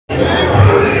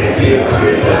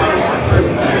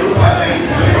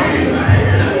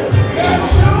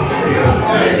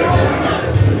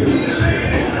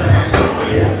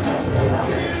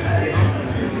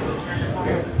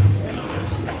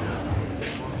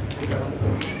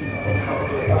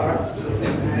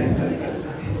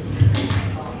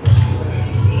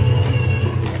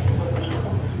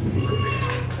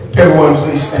Everyone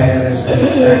please stand as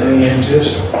Allie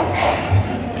enters.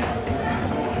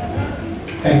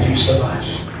 Thank you so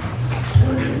much.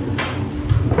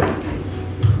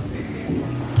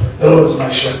 The Lord is my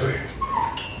shepherd,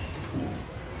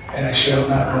 and I shall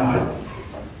not want.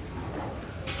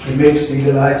 He makes me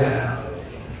to lie down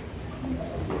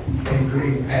in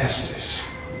green pastures.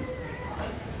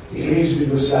 He leads me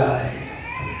beside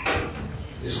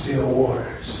the still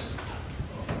waters.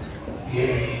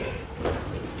 Yea,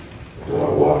 though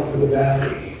I walk through the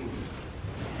valley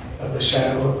of the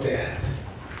shadow of death,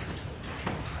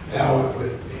 thou art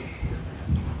with me.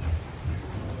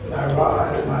 Thy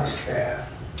rod and thy staff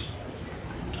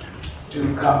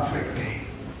do comfort me.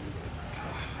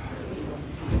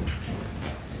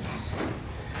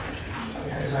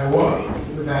 And as I walk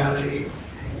through the valley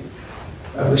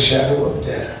of the shadow of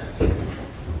death,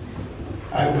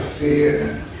 I will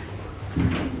fear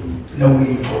no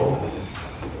evil.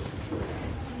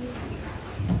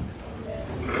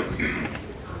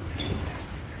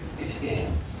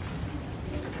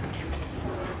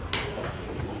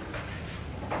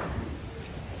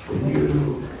 For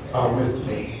you are with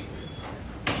me.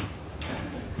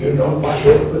 You anoint my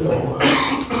head with oil,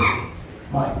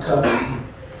 my cup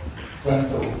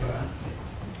runneth over.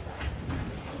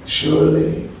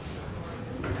 Surely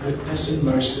goodness and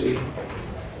mercy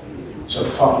shall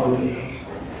follow me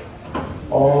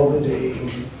all the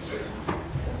days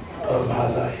of my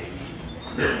life.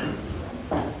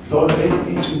 Lord, make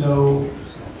me to know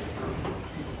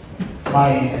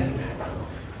my end.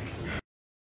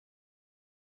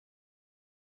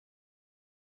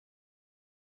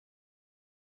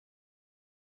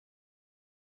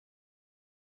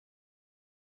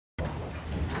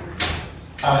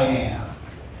 I am.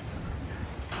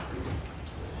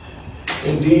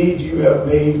 Indeed, you have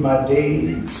made my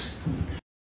days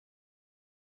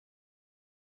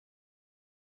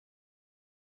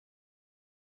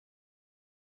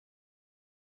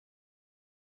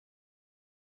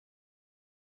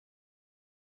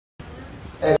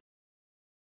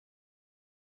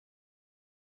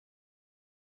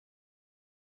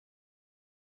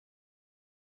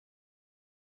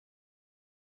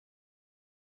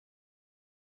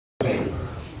vapor.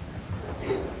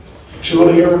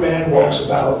 Surely every man walks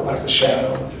about like a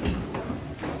shadow.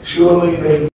 Surely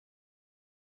they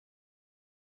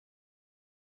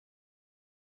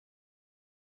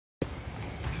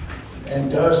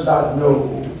and does not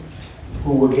know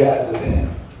who will gather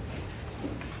them.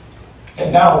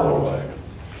 And now, Lord,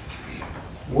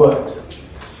 what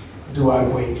do I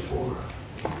wait for?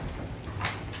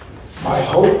 My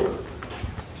hope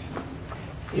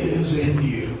is in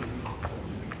you.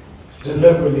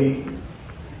 Deliver me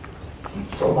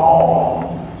from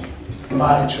all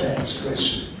my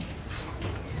transgression.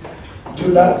 Do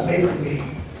not make me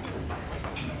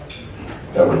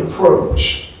the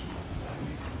reproach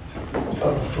of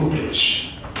the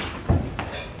foolish.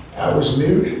 I was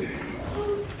mute.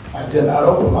 I did not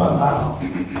open my mouth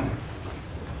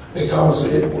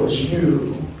because it was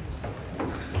you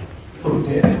who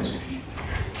did it.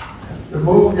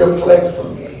 Remove your plague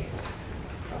from me,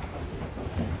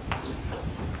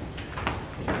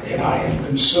 and I am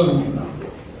consumed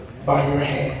by your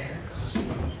hands.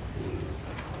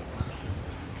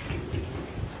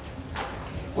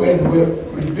 When with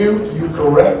rebuke you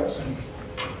correct me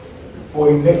for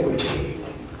iniquity,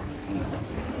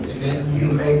 and then you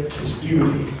make his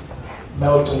beauty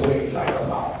melt away like a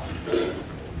moth.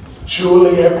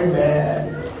 Surely every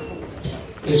man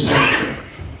is made.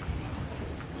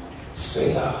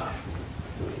 Selah.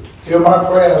 Hear my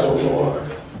prayers, O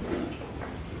Lord,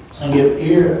 and give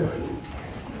ear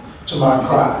to my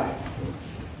cry.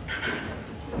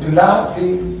 Do not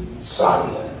be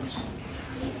silent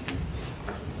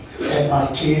at my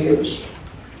tears,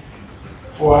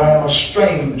 for I am a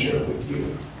stranger with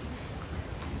you,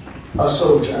 a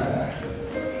sojourner,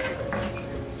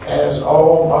 as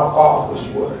all my fathers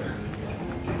were.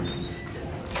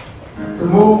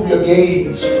 Remove your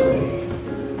gaze from me,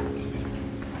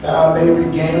 that I may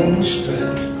regain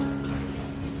strength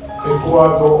before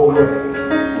I go away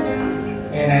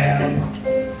and am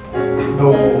no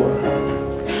more.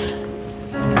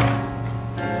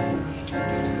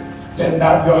 Let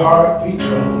not your heart be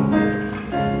troubled.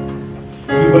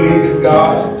 You believe in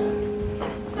God,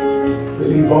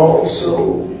 believe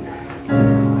also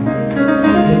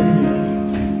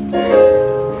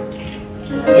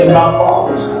In my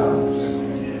Father's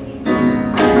house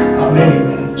are many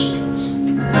mansions.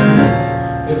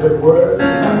 If it were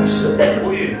not so,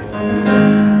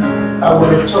 I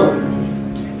would have told you.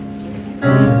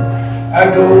 I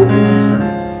go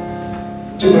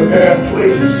to prepare a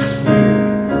place for you.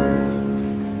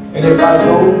 And if I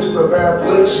go to prepare a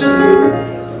place for you,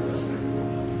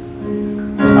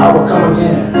 I will come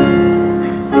again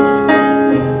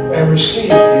and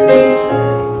receive you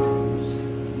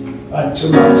unto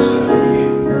myself,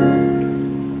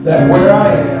 that where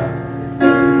I am,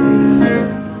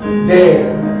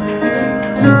 there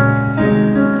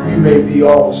you may be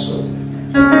also.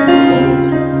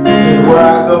 And where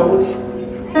I go,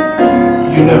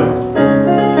 you know.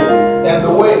 And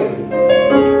the way,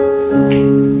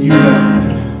 you know.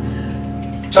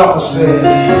 Thomas said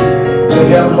to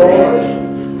him, Lord,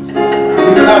 we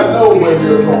do not know where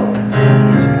you're going.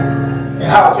 And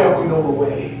how can we know the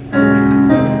way?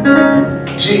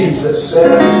 Jesus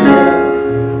said to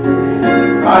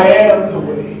him, I am the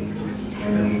way,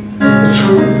 the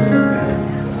truth,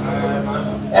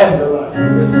 and the life.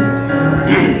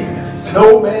 No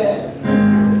man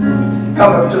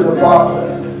cometh to the Father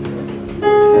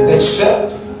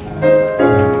except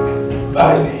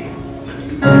by me.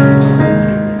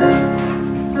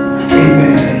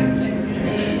 Amen.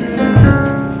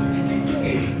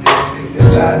 Amen. At this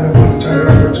time, I'm going to turn it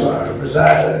over to our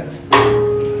presider.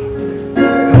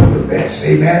 The best.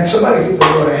 Amen. Somebody give the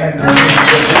Lord a hand.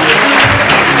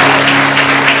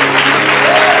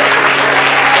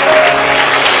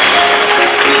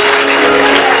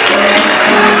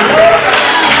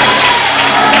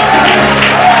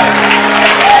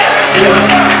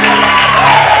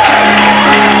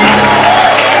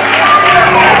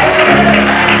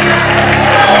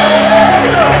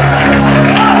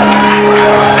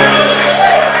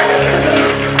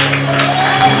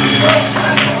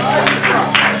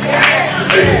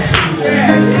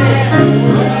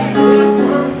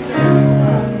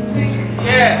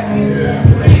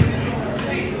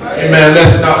 Amen.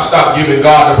 Let's not stop giving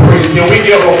God the praise. Can we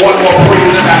give him one more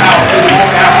praise in the house this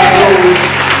morning afternoon?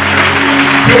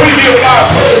 Can we give God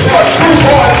praise for a true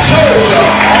born soldier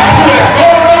who has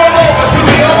gone on over to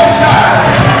the other side?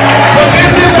 But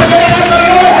this is the day that the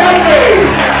Lord has made.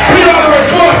 We ought to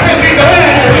rejoice and be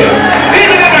glad in him.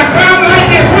 Even in a time like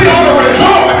this, we ought to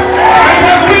rejoice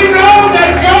because we know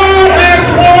that God has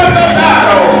won the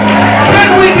battle. Can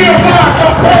we give God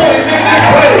some praise in this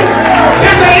place?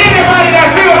 Is there anybody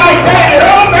that feels like David?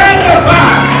 Oh,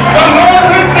 magnify the Lord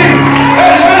with me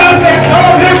and let us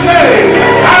exalt his name.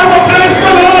 I will bless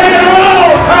the Lord in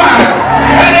all times,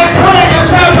 and his praise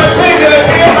shall continually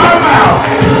be in my mouth.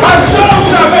 My soul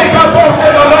shall make a boast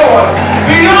in the Lord.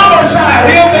 The humble shall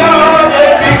hear thereof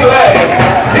and be glad.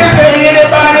 Is there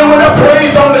anybody with a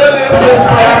praise on their lips this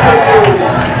afternoon?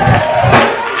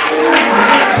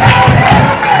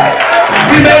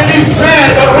 We may be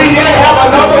sad, but we yet have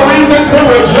another reason to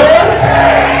rejoice.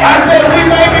 I said we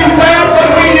may be sad,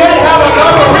 but we yet have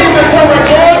another reason to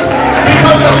rejoice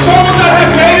because the soldier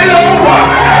had made it over.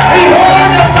 He won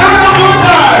the final good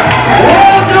time.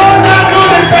 Well done, not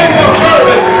good and faithful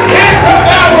servant. Enter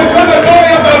thou into the joy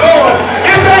of the Lord.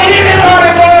 Is there anybody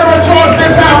going to rejoice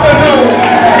this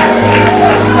afternoon?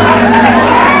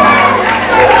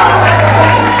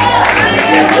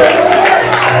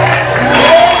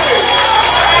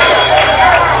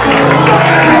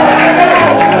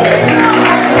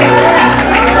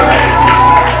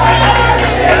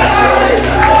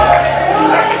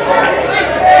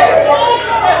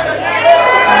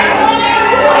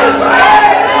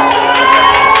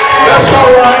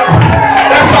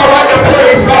 That's all right to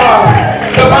praise God.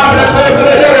 The Bible declares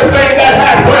that everything that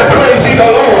has breath, praise ye the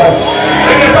Lord.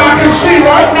 And if I can see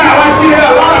right now, I see there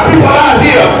are a lot of people out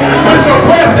here with some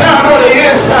breath down on the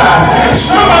inside.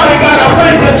 Somebody got to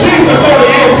thank you, Jesus, on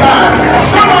the inside.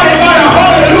 Somebody got a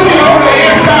hallelujah on the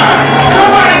inside.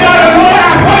 Somebody got a Lord,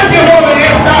 I thank you on the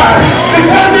inside.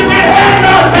 Because if it had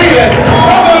not been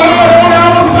for the Lord on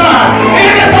our side,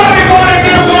 anybody going to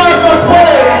give God some praise?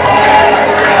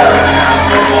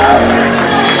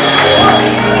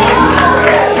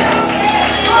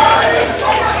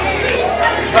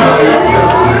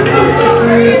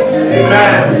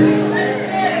 Amen.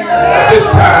 At this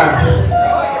time,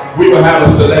 we will have a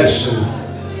selection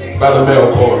by the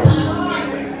male chorus.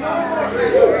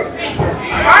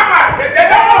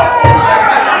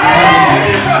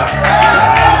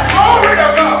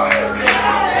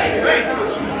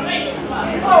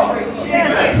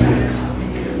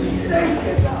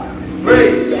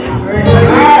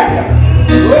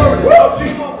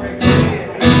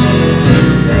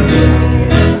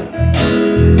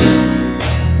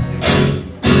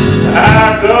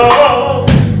 I go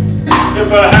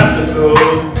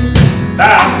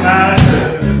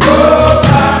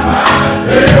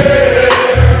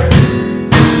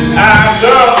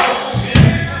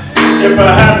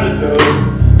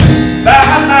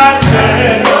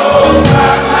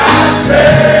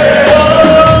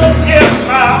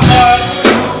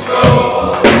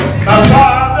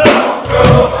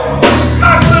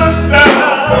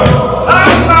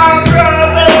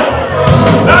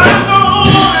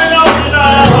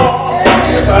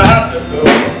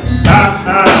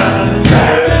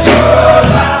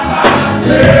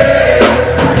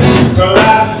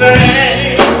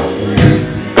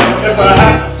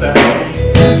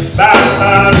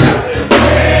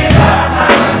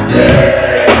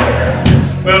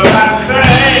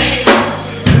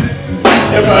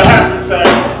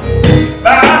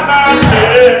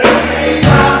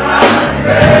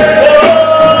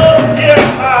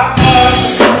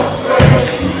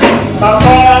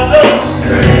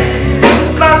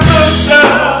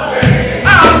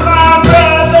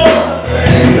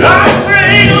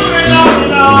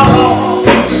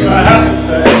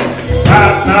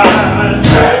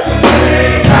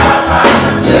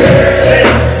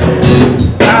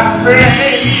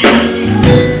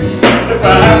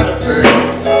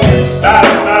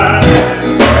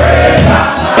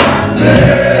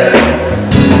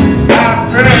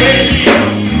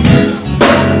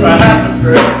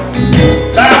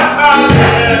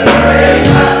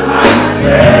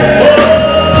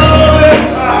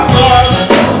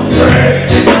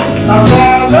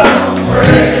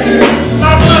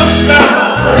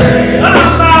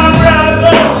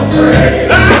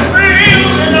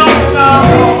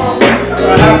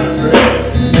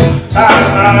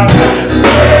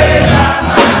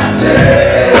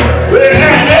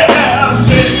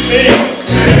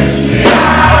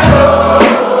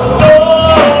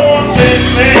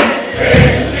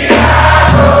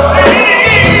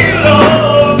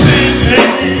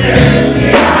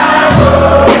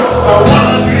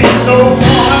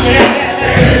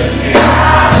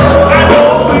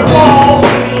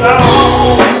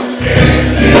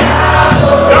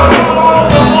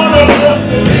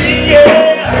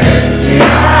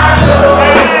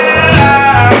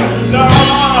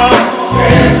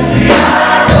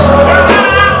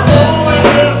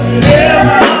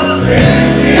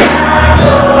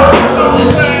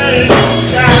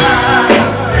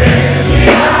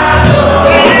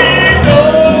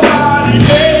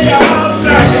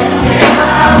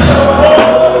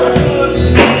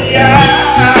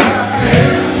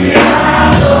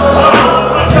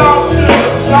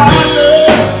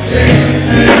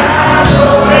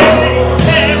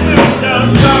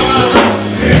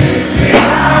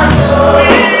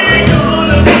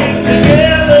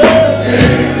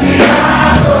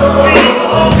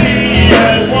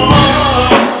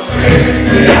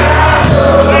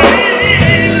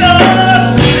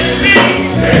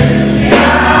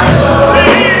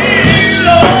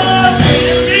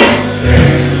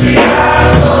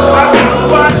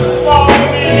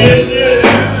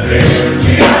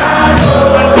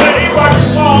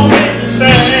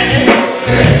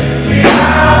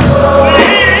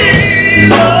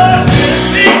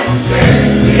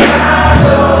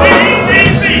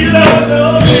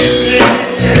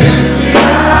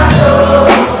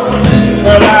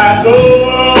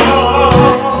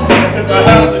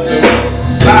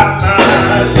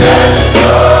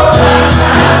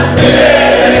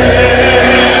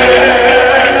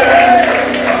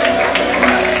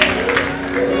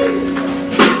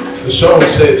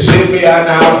said, send me out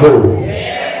and I'll go.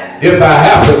 If I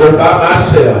have to go by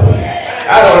myself.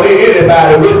 I don't need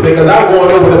anybody with me because I'm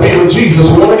going over to be with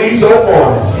Jesus one of these old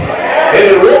mornings. And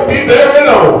it won't be very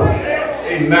long.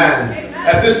 Amen.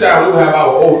 At this time, we'll have our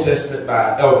Old Testament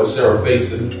by Elder Sarah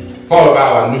Faison, followed by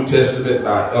our New Testament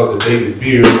by Elder David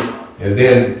Beard, and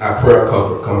then our prayer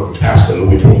comfort coming from Pastor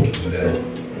Louis Pinckett.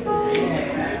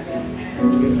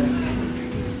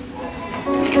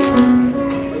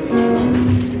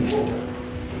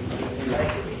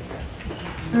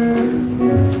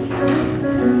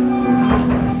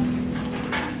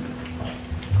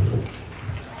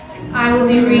 I will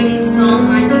be reading Psalm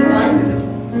 91.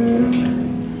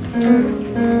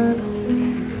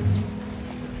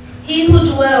 He who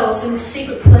dwells in the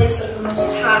secret place of the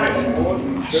Most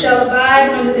High shall abide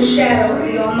under the shadow of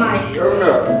the Almighty.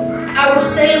 I will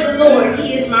say of the Lord,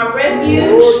 He is my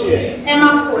refuge and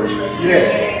my fortress.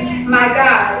 My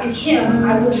God, in Him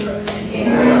I will trust.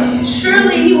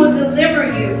 Surely He will deliver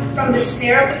you from the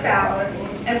snare of the fowler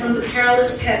and from the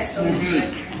perilous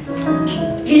pestilence.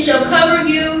 He shall cover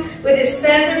you with His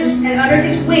feathers, and under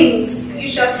His wings you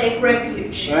shall take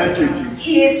refuge.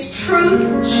 His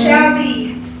truth shall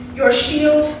be your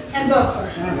shield and buckler.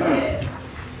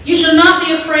 You shall not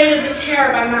be afraid of the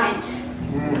terror by night,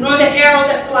 nor the arrow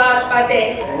that flies by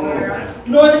day,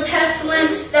 nor the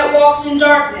pestilence that walks in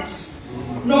darkness,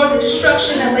 nor the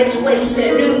destruction that lays waste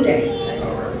at noonday.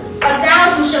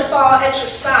 1,000 shall fall at your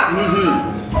side,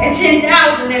 and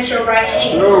 10,000 at your right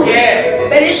hand,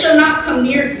 but it shall not come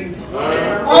near you.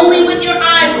 Only with your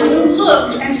eyes will you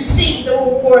look and see the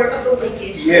reward of the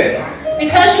wicked.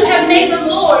 Because you have made the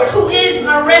Lord, who is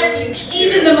my refuge,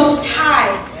 even the Most High,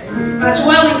 my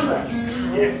dwelling place.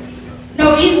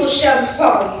 No evil shall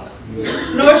befall you,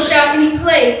 nor shall any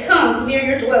plague come near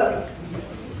your dwelling.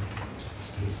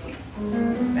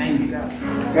 Thank you, God.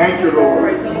 Thank you,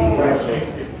 Lord.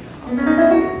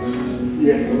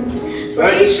 For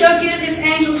He shall give His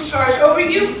angels charge over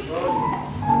you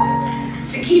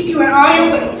to keep you in all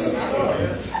your ways.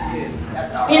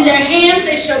 In their hands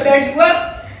they shall bear you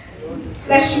up,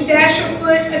 lest you dash your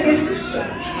foot against a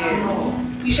stone.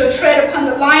 You shall tread upon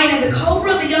the lion and the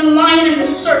cobra, the young lion and the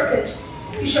serpent.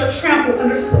 You shall trample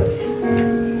underfoot.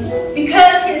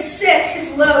 Because He has set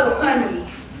His love upon me,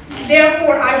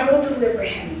 therefore I will deliver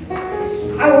Him.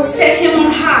 I will set Him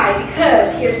on high,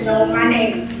 because He has known my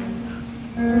name.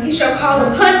 He shall call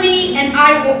upon me, and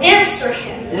I will answer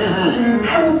Him.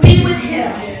 I will be with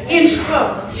Him in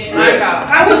trouble.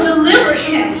 I will deliver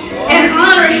Him and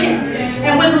honor Him,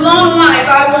 and with long life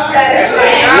I will satisfy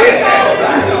Him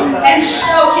and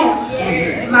show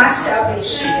Him my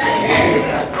salvation. I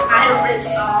have read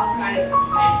Psalm 91.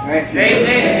 Thank you.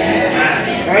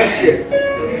 Thank you.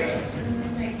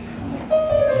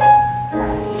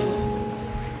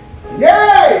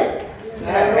 Yay!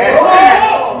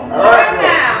 All right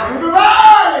now. To the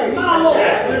valley.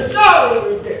 The shadow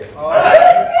is there. I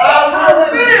will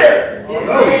fear.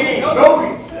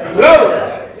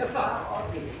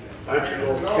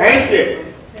 Thank you.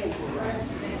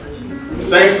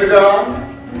 Thanks to God,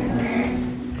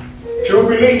 true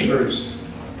believers,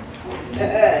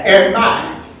 and my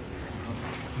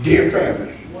dear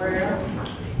family,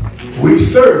 we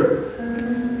serve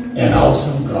an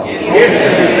awesome God.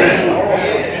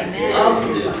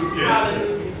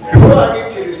 Before I get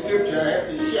to the scripture, I have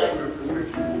to share something with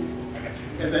you.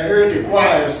 As I heard the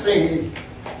choir singing,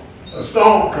 a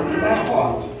song come to my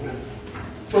heart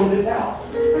from this house.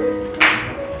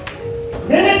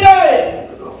 Many days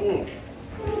ago,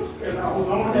 and I was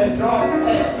on that dark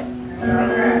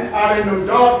path, out in those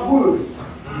dark woods,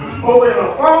 over in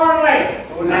a foreign land.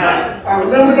 I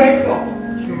remember that song.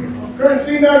 Couldn't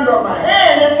see nothing but my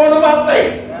hand in front of my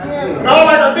face. And all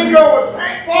I could think of was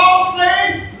Paul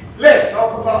saying, let's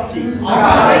talk about Jesus.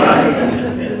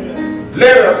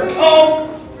 Let us talk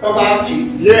about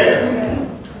Jesus.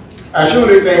 I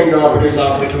truly thank God for this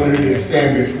opportunity to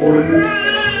stand before you,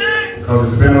 because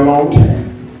it's been a long time.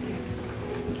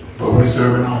 But we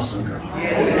serve an awesome God.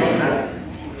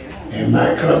 And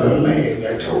my cousin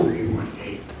Lanny told me one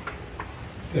day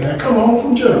that I come home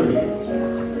from Germany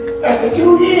after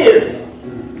 2 years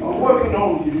of working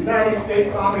on the United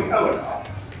States Army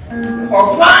helicopters. A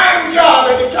prime job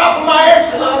at the top of my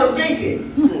echelon of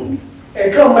thinking,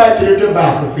 and come back to the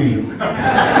tobacco field.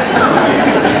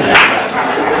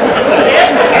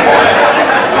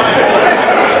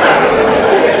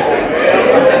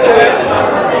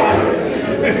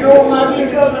 You know what my dear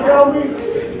cousin told me?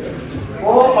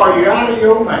 Boy, are you out of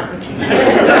your mind?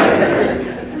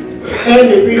 And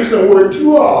the Peterson worked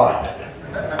too hard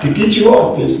to get you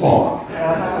off this farm.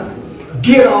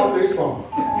 Get off this farm.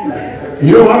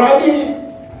 You know what I did?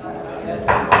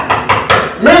 I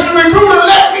recruiter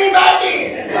let me back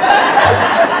in.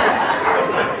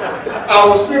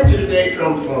 Our scripture today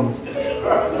comes from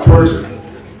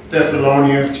 1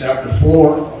 Thessalonians chapter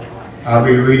 4. I'll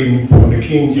be reading from the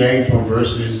King James from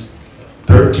verses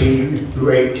 13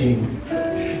 through 18.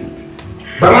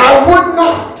 But I would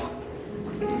not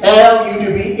have you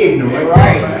to be ignorant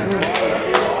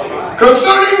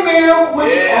concerning them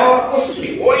which are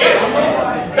asleep,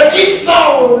 that ye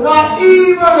sorrow not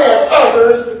even as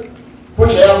others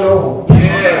which have no hope. For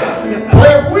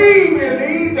if we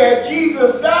believe that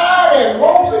Jesus died and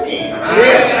rose again,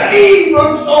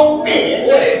 even so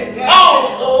then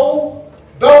also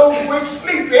those which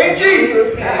sleep in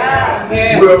Jesus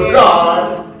will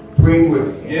God bring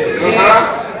with him.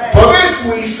 For this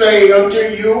we say unto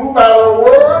you by the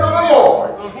word of the Lord,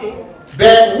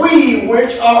 that we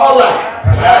which are alive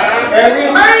and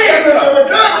remain unto the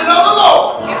coming of the Lord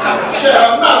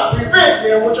shall not prevent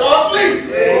them which are asleep.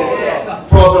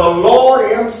 For the Lord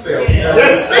himself shall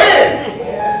descend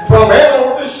from heaven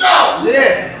with a shout,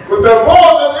 with the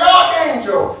voice of the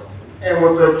archangel, and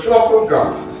with the trump of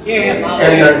God.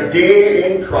 And the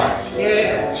dead in Christ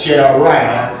shall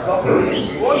rise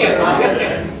first.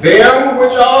 Them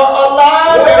which are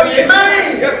alive and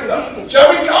remain shall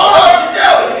be caught up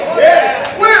together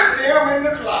with them in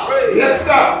the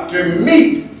clouds to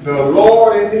meet the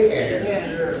Lord in the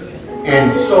air.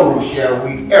 And so shall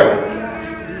we ever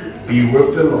be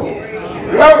with the Lord.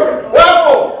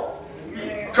 Wherefore,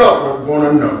 comfort one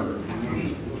another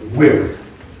with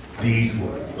these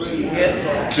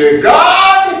words. To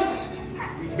God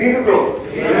be the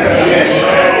glory.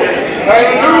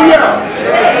 Hallelujah.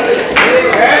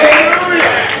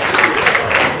 Hallelujah.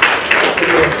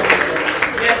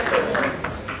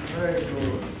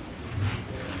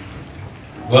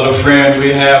 What a friend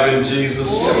we have in Jesus.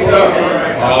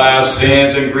 All our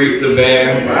sins and grief to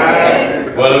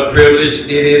bear. What a privilege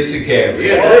it is to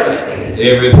carry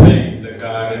everything to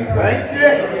God in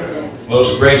prayer.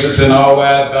 Most gracious and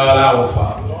all-wise God, our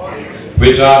Father,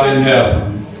 which art in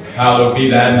heaven, hallowed be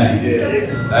thy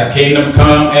name. Thy kingdom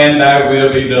come and thy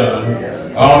will be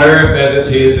done, on earth as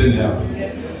it is in heaven.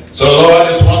 So, Lord,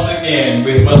 just once again,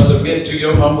 we must submit to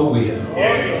your humble will.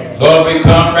 Lord, we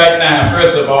come right now,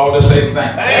 first of all, to say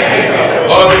thank you.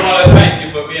 Lord, we want to thank you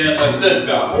for being a good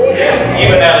God,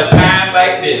 even at a time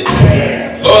like this.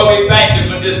 Lord, we thank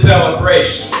you for this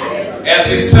celebration, as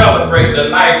we celebrate the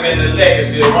life and the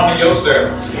legacy of one of your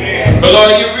servants. But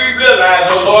Lord, you realize,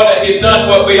 oh Lord, that he's done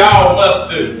what we all must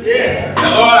do.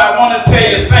 And Lord, I want to tell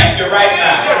you thank you right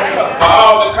now for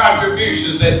all the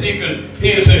contributions that Deacon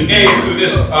Peterson gave to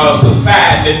this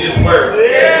society and this world.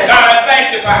 God, I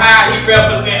thank you for how he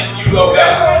represented you, oh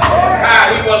God.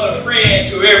 How he was a friend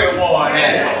to everyone.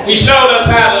 And he showed us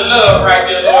how to love right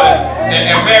there, Lord. And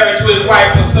married to his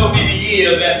wife for so many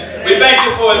years. And we thank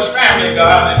you for his family,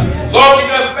 God. And Lord, we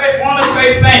just want to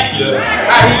say thank you.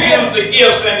 How he used the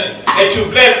gifts that you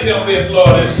blessed him with,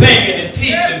 Lord, and singing and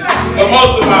teaching. But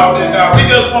most of all, God, we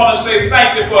just want to say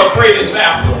thank you for a great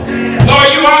example. Lord,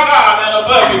 you are God, and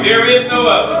above you there is no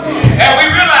other. And we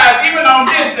realize even on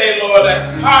this day, Lord,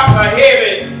 that hearts are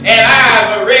heavy and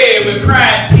eyes are red with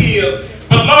crying tears.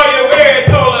 But Lord, your word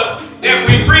told us that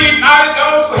we breathe not of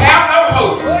those who have no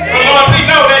hope. But Lord, we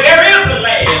know that there is a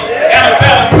land and a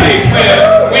better place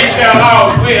where we shall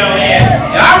all dwell in.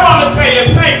 And I want to tell you,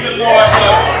 thank you, Lord,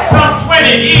 for some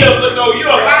 20 years ago,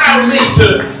 you allowed me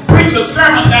to preach a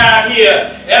sermon down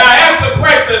here. And I asked the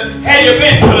question, have you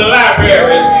been to the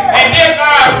library? And then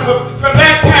God, from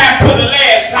that time to the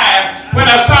last time, when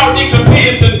I saw Deacon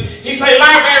Peterson, he said,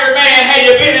 library man, have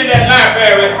you been in that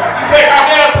library? He said, oh,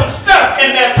 there's some stuff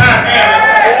in that library.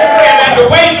 He said that the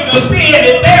wages of sin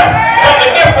is death, but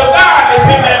the gift of God is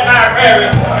in that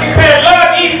library. He said,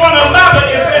 love each one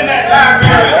another is in that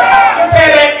library. He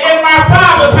said that in my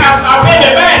Father's house are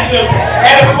many mansions,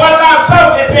 and if it was not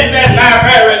so, it's in that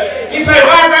library. He said,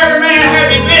 library man,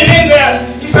 have you been in there?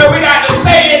 He said, we got to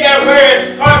stay in that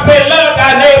word. God said, love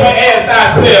thy neighbor as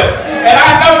thyself. And I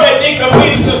know that Deacon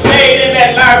Peterson stayed in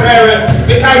that library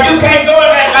because you can't go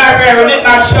in that library and it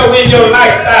not show in your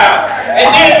lifestyle. And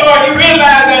then, Lord, you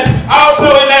realize that also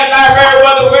in that library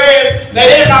were the words that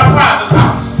in my Father's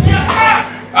house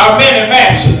are many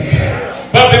mansions.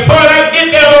 But before they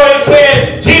get there, Lord, he said,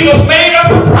 Jesus made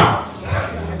us a promise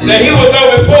that he would go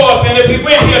before us, and if he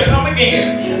went, he'll come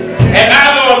again. And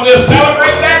now, Lord, we'll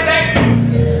celebrate that day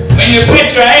when you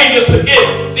sent your angels to get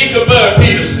Deacon Bud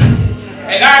Peterson.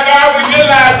 And now, God, we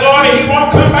realize, Lord, that he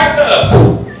won't come back to us.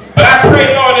 But I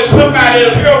pray, Lord, that somebody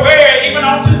will hear a word even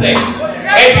on today.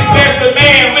 As you bless the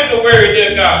man with the word,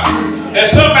 dear God,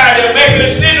 that somebody will make a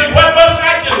decision, what must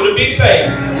I do to be saved?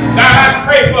 God, I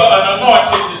pray for an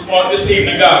anointing this morning. on this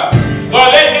evening, God.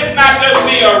 Lord, let this not just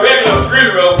be a regular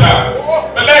funeral, God.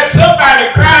 But let somebody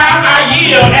cry, I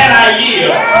yield and I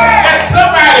yield. Let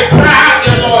somebody cry out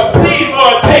there, Lord, please,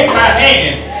 Lord, take my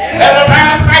hand. As a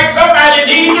matter of fact, somebody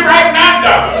needs you right now,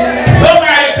 God.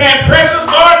 Somebody saying, precious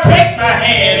Lord, take my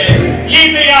hand and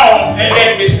lead me on and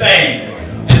let me stand.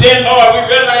 And then, Lord, we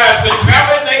realize the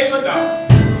traveling days are gone.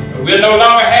 We'll no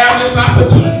longer have this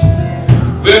opportunity.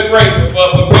 We're grateful for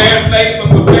a prepared place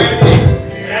for prepared people.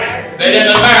 That in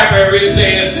the library it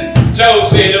says, Job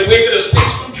said, the wicked will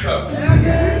cease from trouble,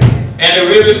 and the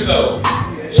weary soul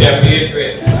shall be at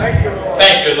rest.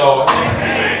 Thank you, Lord.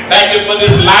 Thank you for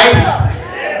this life.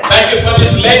 Thank you for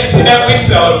this legacy that we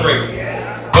celebrate.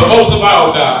 But most of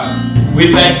all, God,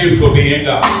 we thank you for being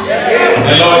God.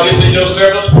 And Lord, this is your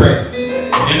servant's prayer.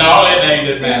 In the only name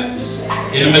that matters.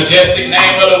 In the majestic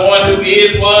name of the one who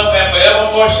is, was, and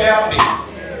forevermore shall be.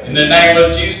 In the name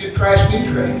of Jesus Christ we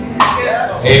pray.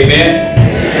 Amen.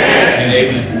 And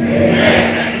amen.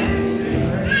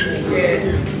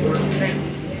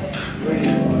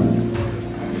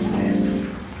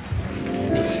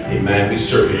 Amen. We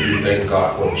certainly do thank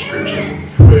God for the scriptures and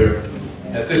the prayer.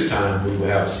 At this time, we will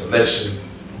have a selection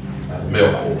by the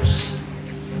male chorus.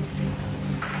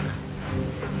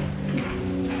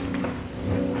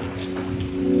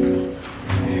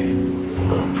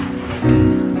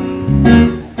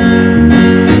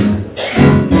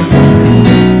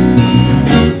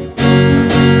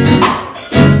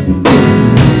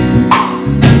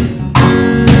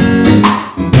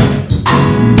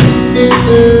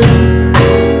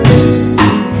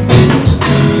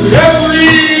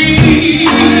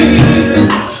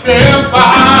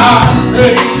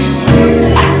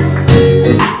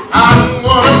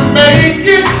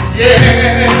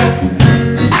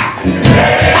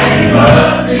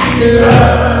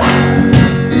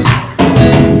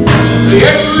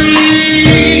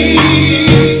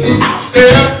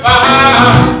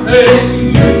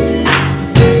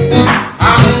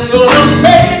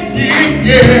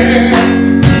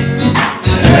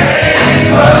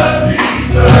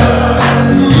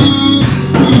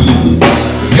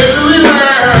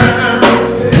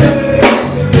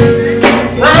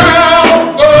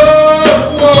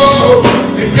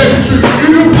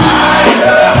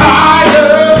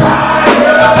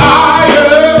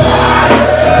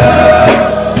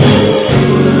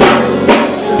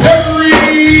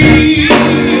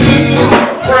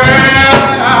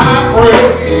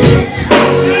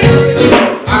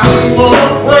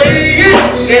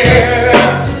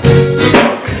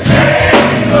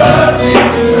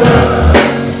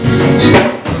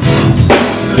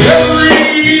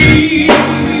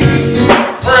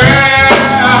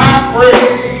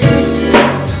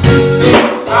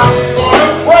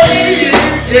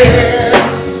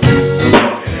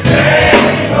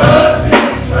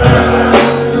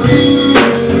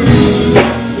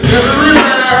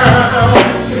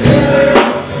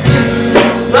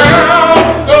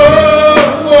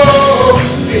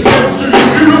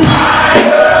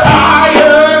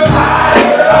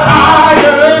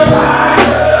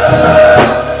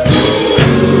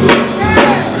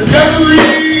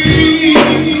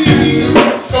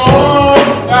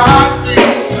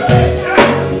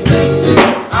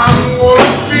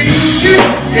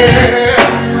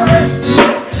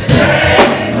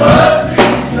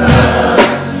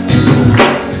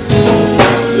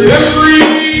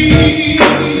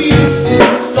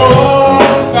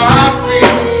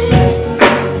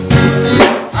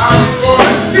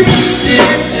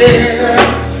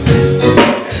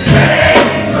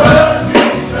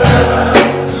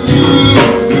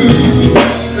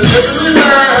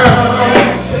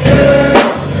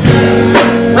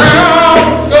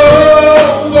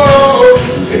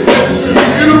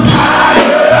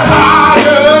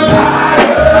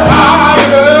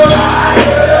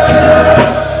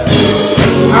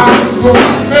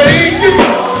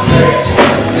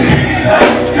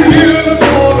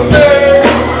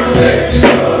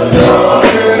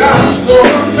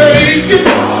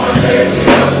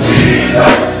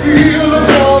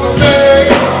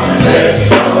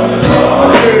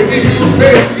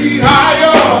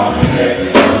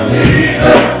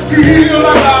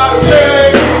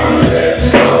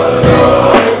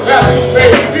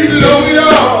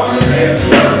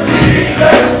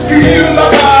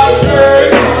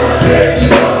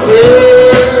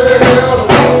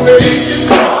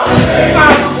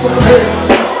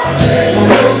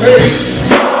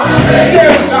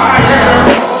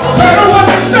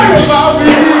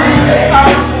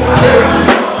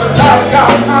 I've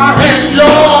got my hands,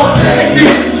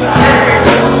 y'all.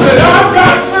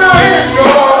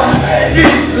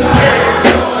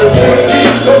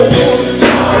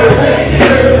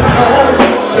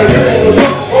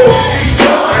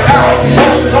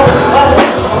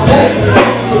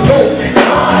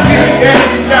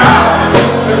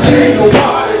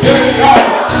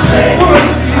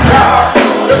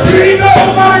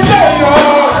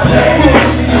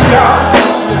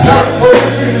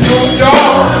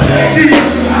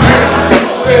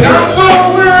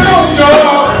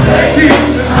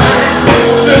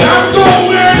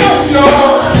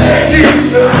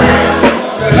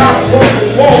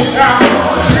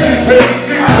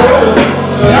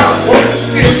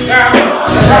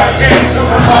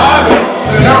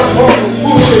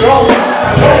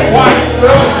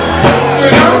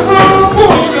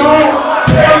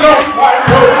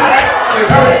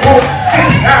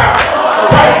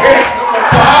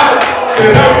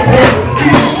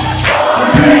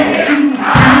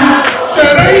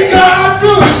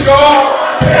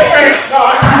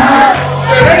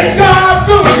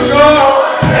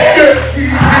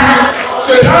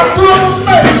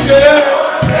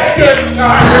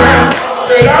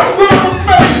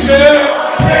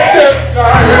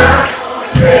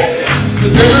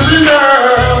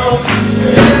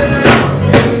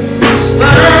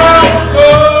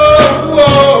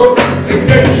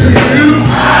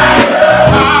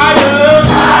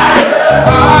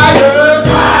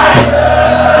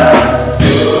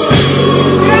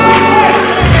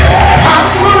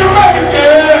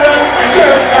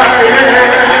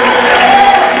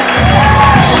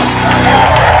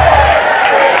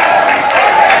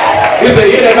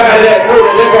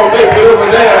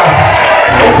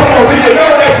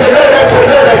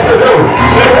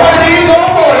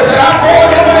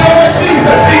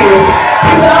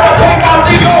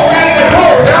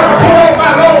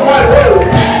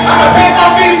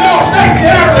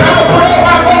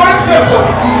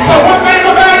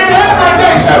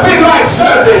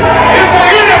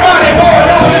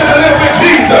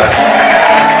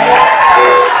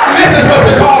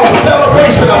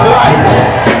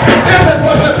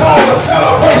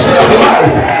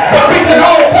 life. But we can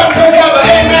all come together,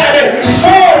 amen, and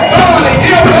serve God and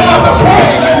give God the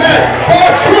praise, amen, for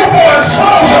a true born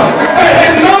soldier that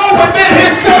had known within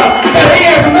himself that he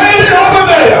has made it over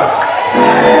there.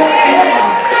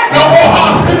 No more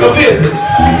hospital visits.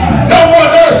 No more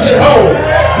nursing home.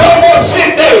 No more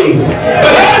sick days.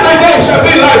 But every day shall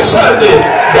be like Sunday.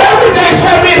 Every day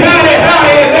shall be howdy,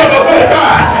 howdy, and never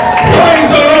goodbye. Praise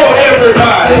the Lord,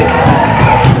 everybody.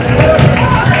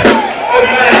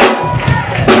 Amen.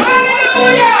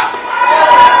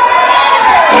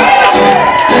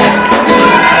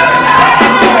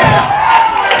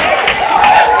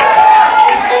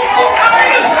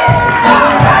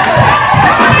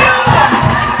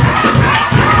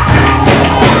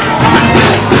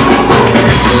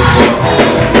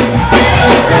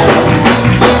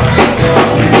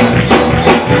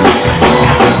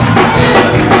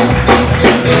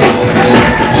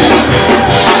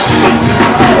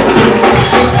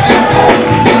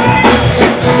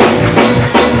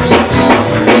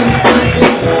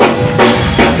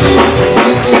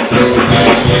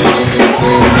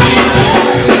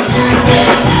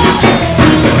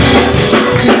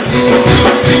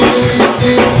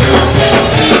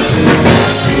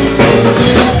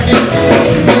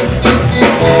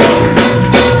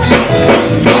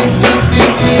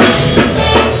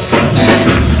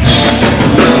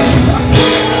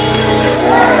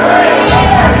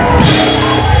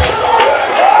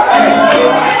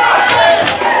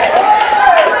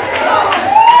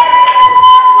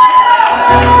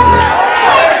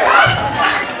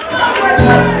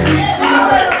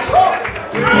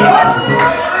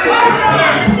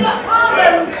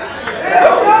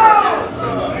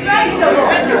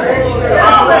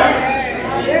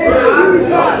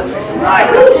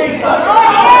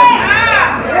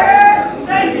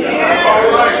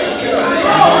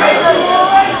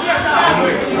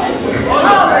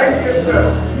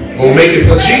 Gonna make it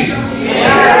for Jesus.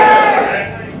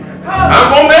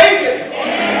 I'm gonna make it.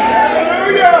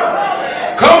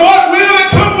 Come what will and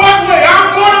come what way, I'm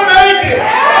gonna make it.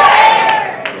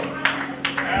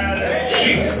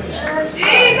 Jesus.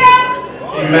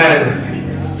 Amen.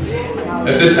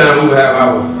 At this time we will have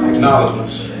our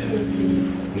acknowledgments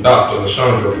from Dr.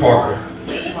 LaShondra Parker,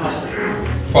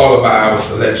 followed by our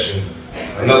selection,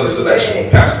 another selection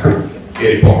from Pastor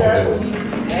Eddie Parker.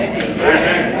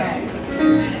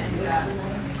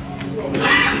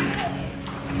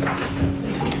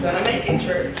 Gonna make it,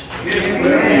 church.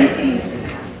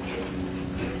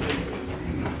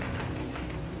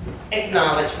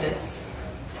 Acknowledgements.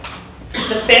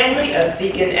 The family of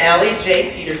Deacon Allie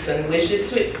J. Peterson wishes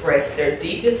to express their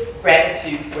deepest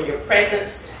gratitude for your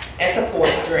presence and support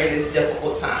during this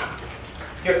difficult time.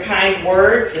 Your kind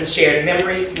words and shared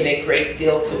memories mean a great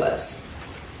deal to us.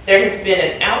 There has been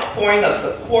an outpouring of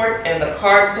support and the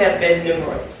cards have been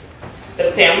numerous.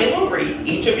 The family will read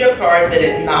each of your cards and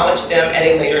acknowledge them at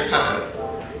a later time.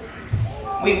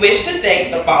 We wish to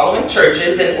thank the following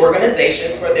churches and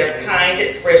organizations for their kind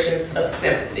expressions of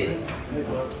sympathy.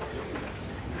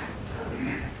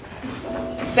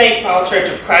 St. Paul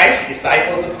Church of Christ,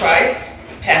 Disciples of Christ,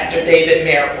 Pastor David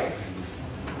Merrill.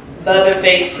 Love and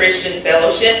Faith Christian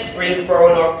Fellowship,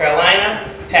 Greensboro, North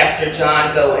Carolina, Pastor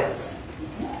John Goins.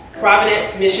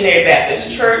 Providence Missionary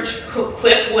Baptist Church,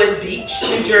 Cliffwood Beach,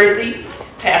 New Jersey,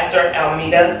 Pastor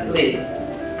Almeida Lee.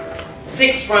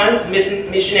 Six Runs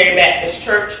Missionary Baptist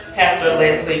Church, Pastor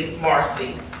Leslie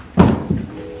Marcy.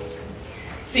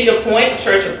 Cedar Point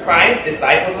Church of Christ,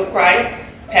 Disciples of Christ,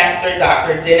 Pastor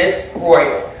Dr. Dennis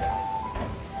Royal.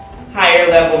 Higher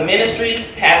Level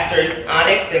Ministries, Pastors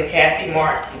Onyx and Kathy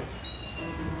Martin.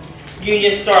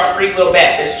 Union Star Free Will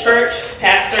Baptist Church,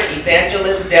 Pastor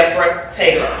Evangelist Deborah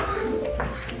Taylor.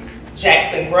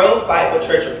 Jackson Grove Bible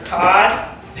Church of God,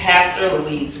 Pastor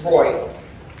Louise Royal.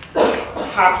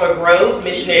 Poplar Grove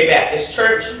Missionary Baptist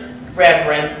Church,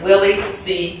 Reverend Willie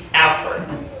C. Alford.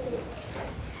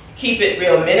 Keep It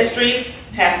Real Ministries,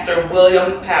 Pastor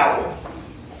William Powell.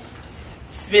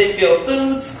 Smithfield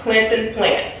Foods, Clinton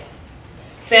Plant.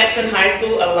 Sampson High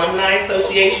School Alumni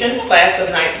Association, Class of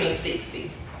 1960.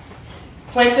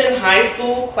 Clinton High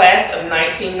School, Class of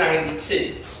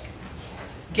 1992.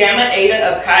 Gamma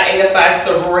Eta of Chi Eta Phi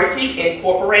Sorority,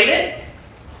 Incorporated.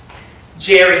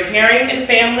 Jerry Herring and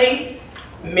family,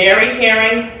 Mary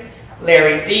Herring,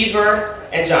 Larry Deaver,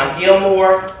 and John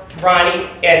Gilmore, Ronnie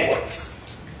Edwards.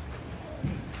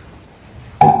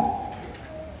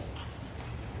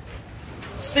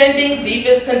 Sending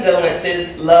deepest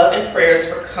condolences, love, and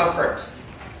prayers for comfort.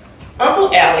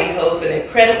 Uncle Allie holds an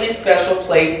incredibly special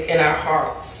place in our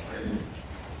hearts.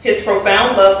 His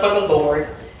profound love for the Lord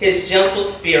His gentle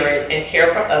spirit and care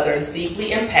for others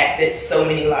deeply impacted so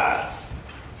many lives.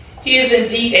 He is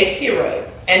indeed a hero,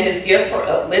 and his gift for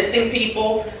uplifting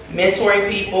people, mentoring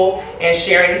people, and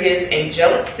sharing his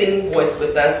angelic singing voice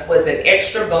with us was an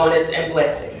extra bonus and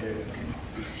blessing.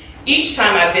 Each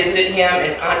time I visited him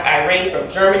and Aunt Irene from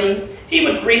Germany, he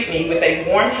would greet me with a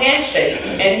warm handshake,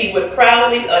 and he would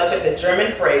proudly utter the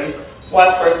German phrase,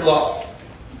 "Was first los?"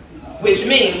 which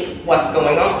means, "What's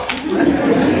going on?"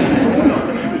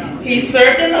 He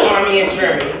served in the army in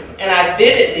Germany, and I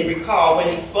vividly recall when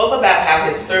he spoke about how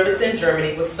his service in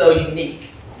Germany was so unique.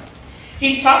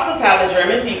 He talked of how the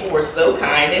German people were so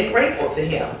kind and grateful to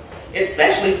him,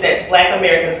 especially since Black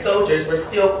American soldiers were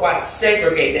still quite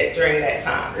segregated during that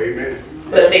time. Amen.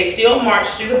 But they still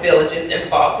marched through the villages and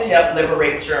fought to help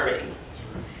liberate Germany.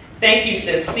 Thank you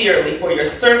sincerely for your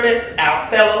service, our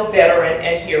fellow veteran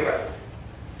and hero.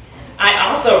 I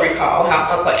also recall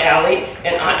how Uncle Allie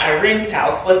and Aunt Irene's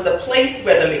house was the place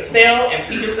where the McPhail and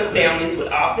Peterson families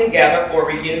would often gather for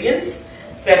reunions,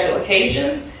 special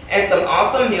occasions, and some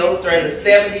awesome meals during the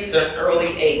 70s and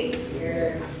early 80s.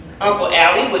 Uncle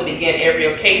Allie would begin every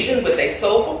occasion with a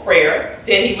soulful prayer,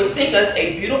 then he would sing us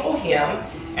a beautiful hymn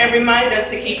and remind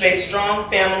us to keep a strong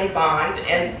family bond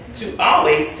and to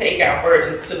always take our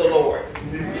burdens to the Lord.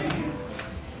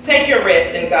 Take your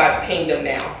rest in God's kingdom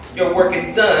now. Your work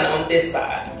is done on this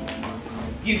side.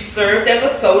 You've served as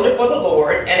a soldier for the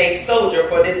Lord and a soldier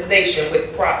for this nation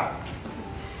with pride.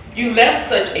 You left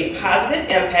such a positive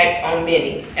impact on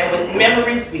many, and with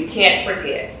memories we can't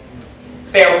forget.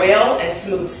 Farewell and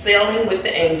smooth sailing with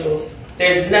the angels.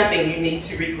 There's nothing you need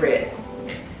to regret.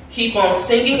 Keep on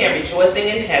singing and rejoicing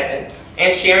in heaven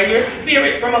and sharing your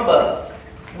spirit from above.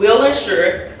 We'll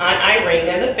ensure Aunt Irene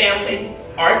and the family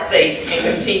are safe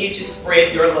and continue to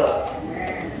spread your love.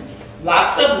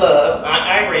 Lots of love, Aunt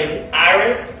Irene,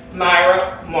 Iris,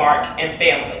 Myra, Mark, and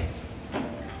family.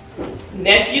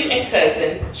 Nephew and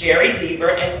cousin, Jerry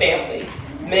Deaver and family,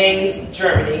 Mainz,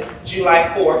 Germany,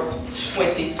 July 4th,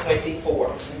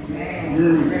 2024.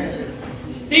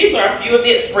 These are a few of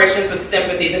the expressions of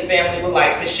sympathy the family would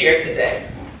like to share today.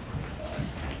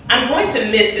 I'm going to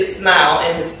miss his smile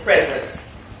and his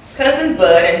presence. Cousin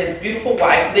Bud and his beautiful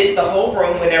wife lit the whole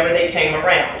room whenever they came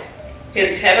around.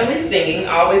 His heavenly singing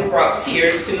always brought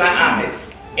tears to my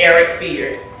eyes. Eric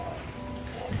Beard.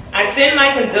 I send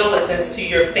my condolences to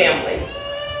your family.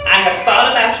 I have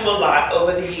thought about you a lot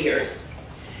over the years.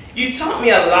 You taught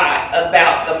me a lot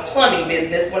about the plumbing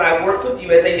business when I worked with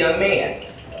you as a young man.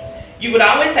 You would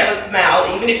always have a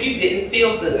smile even if you didn't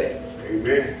feel good.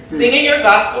 Amen. Singing your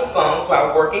gospel songs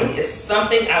while working is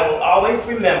something I will always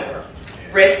remember.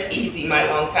 Rest easy, my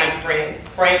longtime friend,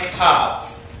 Frank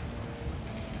Hobbs.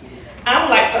 I would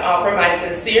like to offer my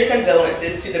sincere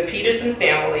condolences to the Peterson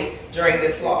family during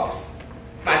this loss.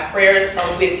 My prayers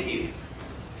are with you.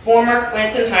 Former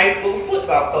Clinton High School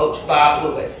football coach Bob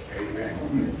Lewis.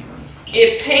 Amen.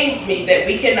 It pains me that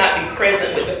we cannot be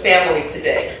present with the family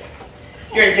today.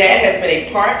 Your dad has been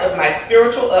a part of my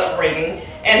spiritual upbringing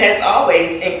and has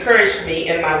always encouraged me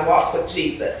in my walk with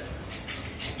Jesus.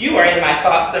 You are in my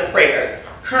thoughts and prayers.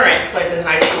 Current Clinton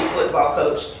High School football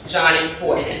coach, Johnny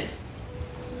Boykin.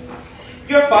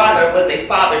 Your father was a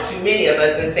father to many of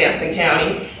us in Sampson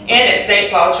County and at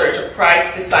St. Paul Church of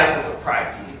Christ, Disciples of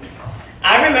Christ.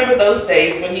 I remember those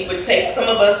days when he would take some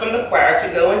of us from the choir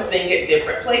to go and sing at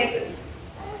different places.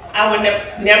 I would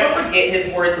never forget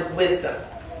his words of wisdom.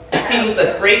 He was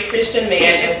a great Christian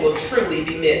man and will truly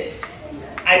be missed.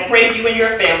 I pray you and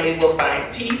your family will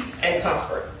find peace and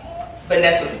comfort.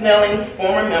 Vanessa Snellings,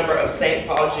 former member of St.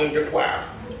 Paul Junior Choir.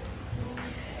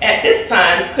 At this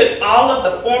time, could all of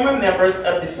the former members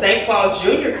of the St. Paul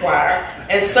Junior Choir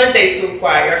and Sunday School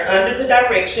Choir, under the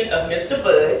direction of Mr.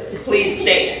 Bud, please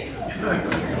stand.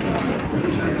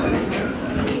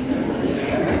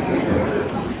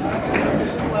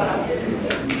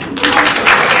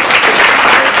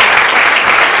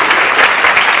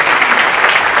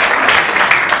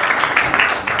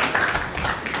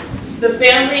 The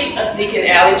family of Deacon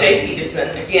Allie J.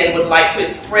 Peterson, again, would like to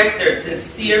express their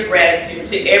sincere gratitude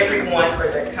to everyone for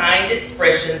their kind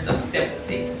expressions of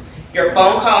sympathy. Your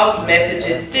phone calls,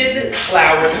 messages, visits,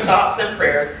 flowers, thoughts, and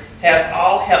prayers have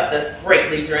all helped us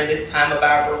greatly during this time of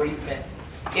our bereavement.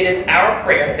 It is our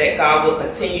prayer that God will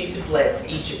continue to bless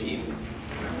each of you.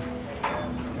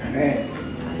 Amen.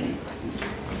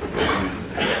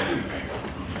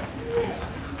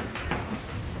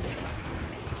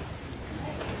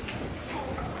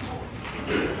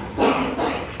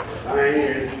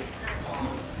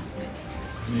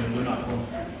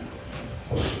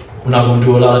 We're not going to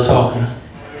do a lot of talking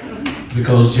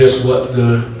because just what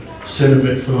the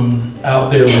sentiment from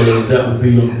out there was that would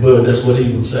be on the bud. That's what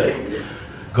he would say.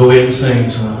 Go ahead and sing,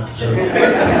 son. So,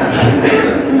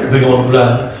 we're going to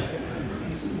oblige.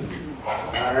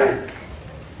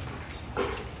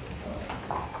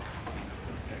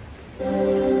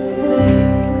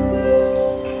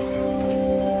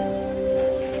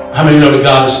 How many know that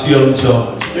God is still in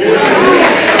charge?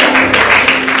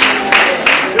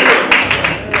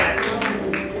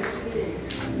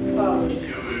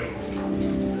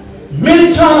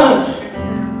 Many times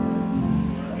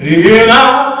in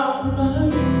our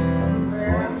life,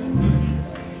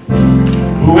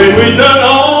 when we've done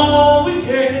all we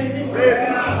can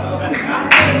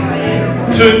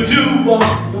to do what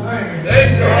we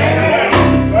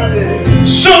can,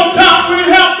 sometimes we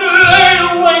have to lay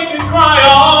awake and cry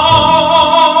all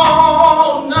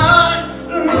night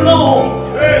long.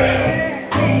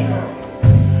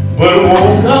 But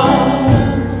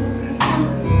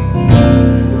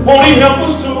won't he help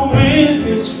us to win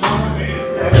this fight?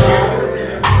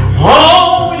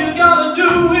 All you gotta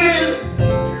do is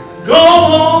go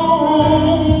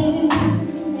on.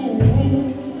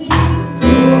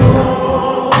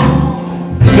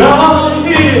 God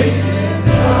is.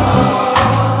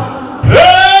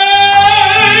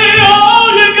 Hey, all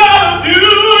you gotta do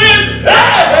is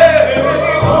hey.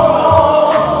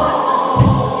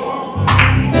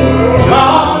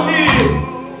 God is.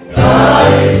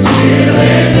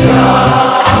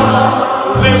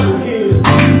 Listen here.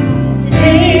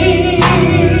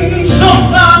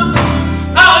 Sometimes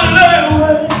I lay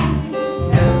awake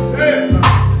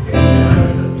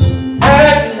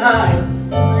at night.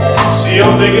 See,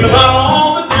 I'm thinking about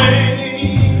all the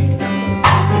things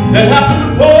that happened to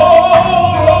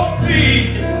poor me.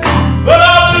 But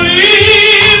I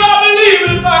believe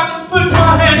if I can put my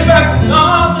hand back to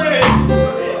God's hand,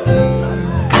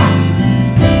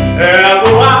 and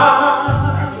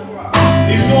otherwise,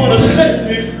 He's going to set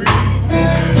me free.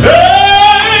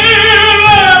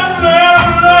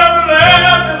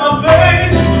 Laugh in my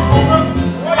face,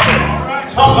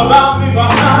 talk about me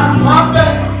behind my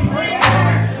back.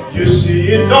 You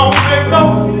see, it don't make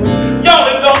no, y'all,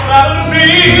 it don't matter to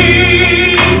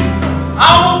me. I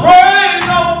will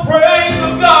praise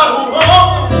the God who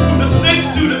brought me from the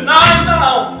 6 to the 9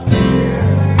 now.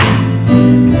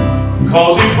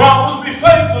 Cause He promised me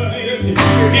faithfully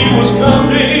He was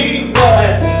coming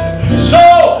back. So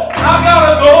I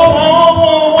gotta go home.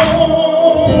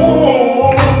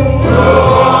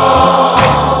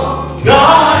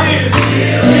 God is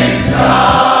still in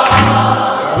charge.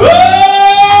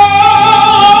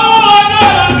 All I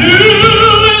gotta do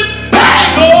is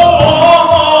go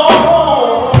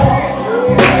home.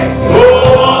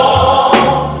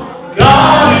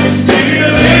 God is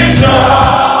still in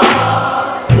charge.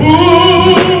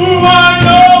 Ooh, I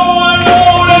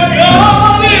know that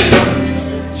God is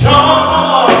in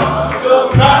charge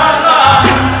of my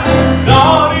life.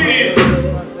 God is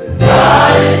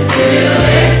still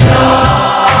in charge.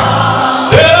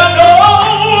 Said I know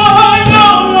that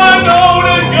God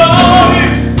is in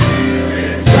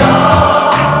charge of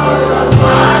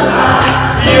my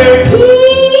life. Yeah, ooh,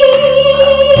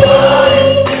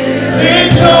 in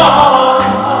charge.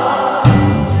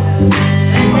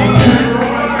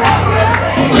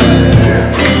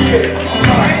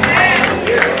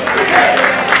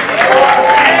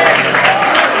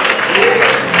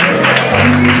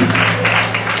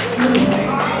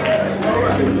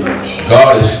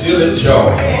 God is still in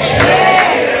charge.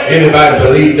 Anybody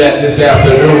believe that this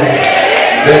afternoon?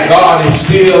 That God is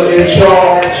still in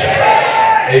charge?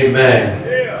 Amen.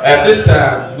 At this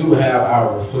time, we will have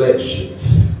our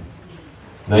reflections.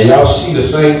 Now, y'all see the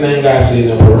same thing I see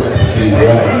in parentheses,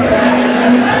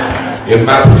 right? If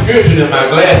my prescription and my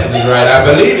glasses is right, I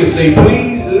believe it say,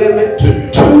 please limit to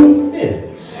 2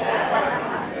 minutes.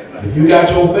 If you got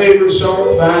your favorite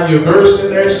song, find your verse in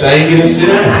there, sing it and sit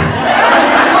down.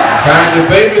 Find your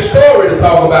favorite story to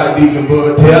talk about, Deacon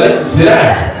Bud, tell it and sit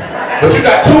down. But you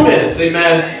got 2 minutes,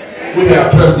 amen. We have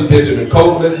Trustee Benjamin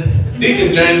Copeland,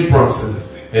 Deacon James Brunson,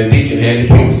 and Deacon Handy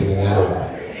Peterson in that order.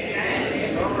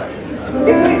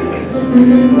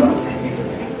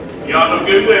 Y'all know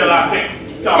good well I can't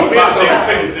talk about these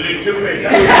things in 2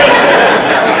 minutes.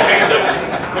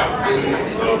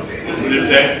 So, this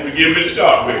is actually we give me to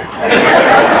start with.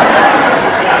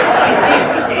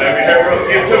 But let me hear us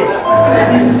get to it.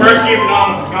 First, giving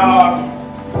honor to God,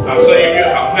 our Savior,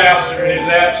 our pastor in his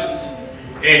absence.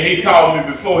 And he called me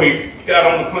before he got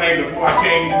on the plane, before I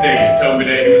came today. He told me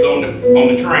that he was on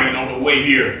the train on the way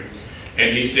here. And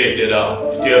he said that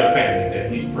to tell the family that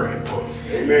he's praying for you.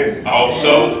 Amen.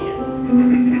 Also,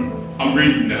 I'm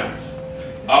reading now.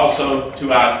 Also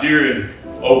to our dear and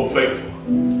old faithful,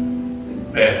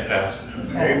 past pastor.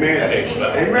 Amen.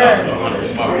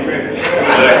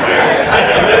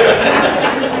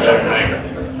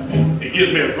 It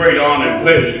gives me a great honor and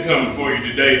pleasure to come before you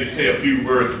today to say a few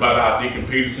words about our Deacon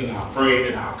Peterson, our friend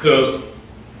and our cousin,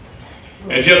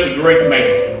 and just a great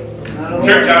man.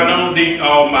 Church, I've known Deacon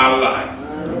all my life.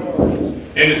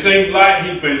 And it seems like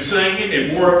he's been singing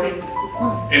and working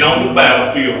and on the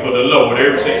battlefield for the Lord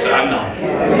ever since I know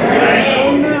him.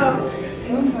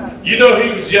 You know, he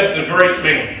was just a great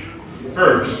man.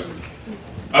 First,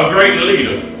 a great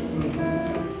leader.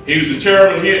 He was the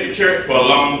chairman here at the church for a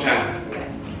long time.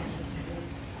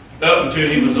 Up until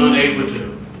he was unable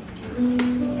to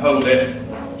hold that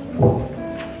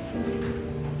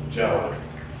job.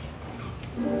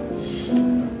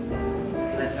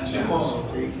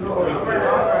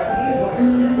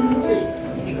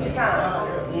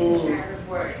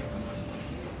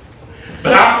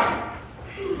 But I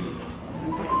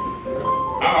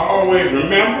always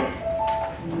remember,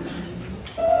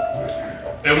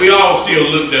 and we all still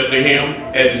looked up to him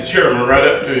as the chairman right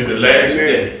up to the last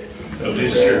day of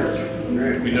this church.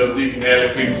 We know Deacon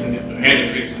Allie Peterson,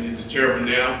 Andy Peterson is the chairman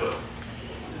now, but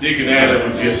Deacon Allie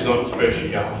was just something special,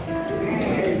 y'all.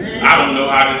 I don't know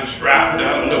how to describe it.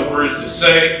 I don't know words to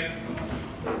say.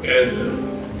 As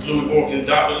Louis Borton,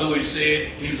 Dr. Louis said,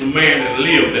 he was a man that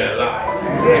lived that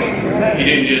life. He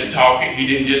didn't just talk it. He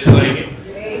didn't just sing it.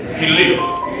 He lived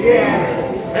it.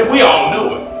 And we all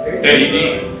know it, that he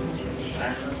did.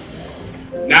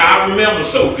 Now, I remember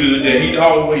so good that he'd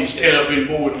always stand up in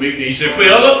board meeting. He said,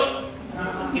 fellas,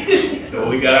 so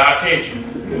we got our attention.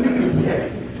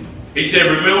 He said,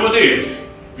 remember this.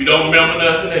 If you don't remember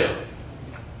nothing else,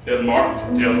 tell Mark,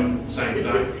 tell him the same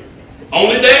thing.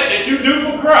 Only that you do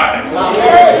for Christ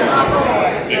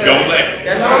is going to last.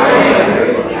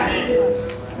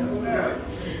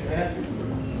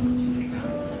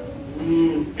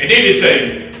 And then he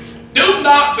said, do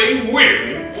not be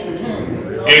weary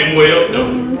in well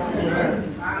doing.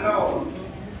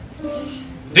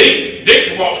 Dick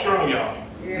can walk strong, y'all.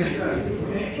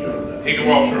 He can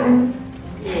walk strong.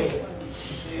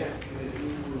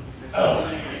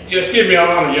 Just give me an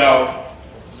honor, y'all,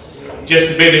 just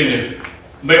to be in the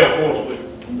male chorus with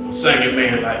a singing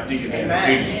man like Deacon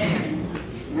Peterson.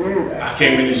 I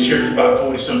came in this church about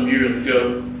 40-something years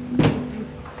ago,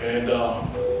 and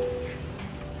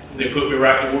they put me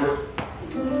right to work.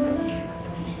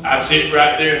 I'd sit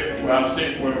right there where I'm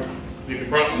sitting, where Deacon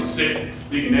Brunson sitting,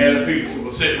 Deacon Allie Peterson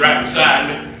would sit right beside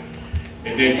me,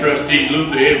 and then Trustee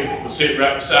Luther Evans would sit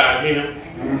right beside him.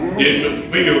 Then Mr.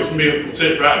 Bill Smith would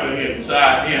sit right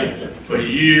beside him for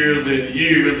years and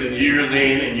years and years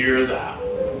in and years out.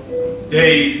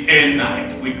 Days and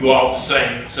nights. We'd go off to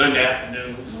sing Sunday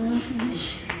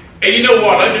afternoons. And you know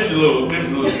what? This is a little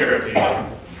character here.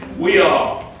 We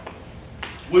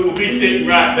would be sitting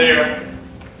right there,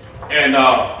 and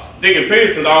Deacon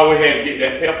Peterson always had to get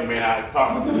that peppermint out of his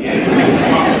pocket.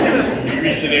 He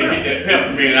reached in there and get that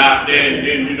peppermint out there, and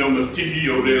then, you know, Mr. T.D.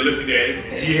 over there looking at it.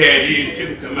 He had his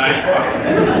too come out.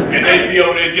 And they'd be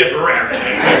over there just rapping.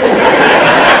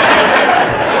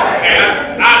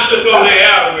 And I'd look over there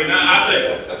out and I'd say,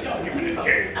 y'all give me this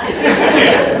cake.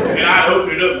 And I'd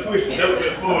open it up, twist it up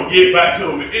before and get back to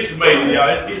them. It's amazing,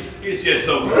 y'all. It's just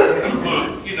so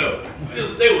fun. You know,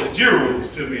 they was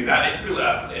jewels to me, and I didn't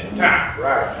realize it at the time.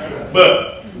 Right.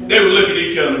 But they would look at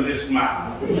each other and just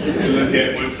smile. And look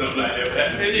at one, something like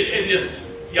that. It just,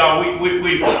 y'all, I didn't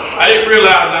realize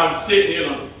I was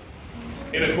sitting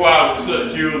in a choir with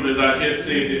such jewels as I just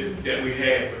said that we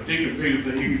had. But Deacon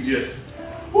Peterson, he was just,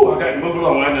 I got to move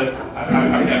along. I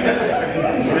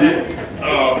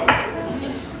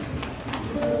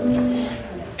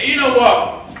and you know what?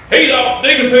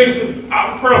 Deacon Peterson,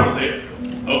 I was president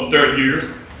of 30 years.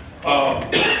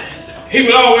 He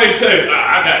would always say,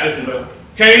 I got this enough.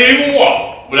 Can't even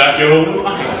walk without your holding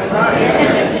my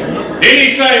hand. Then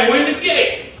he'd say, when the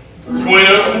gate, 20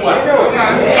 up and white.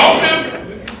 Y'all remember?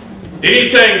 Then he'd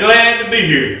say, glad to be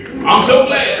here. I'm so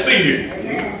glad to be here.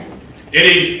 Then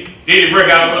he'd break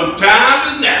out a little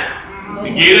time is now to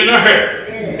get in a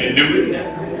hurry and do it now.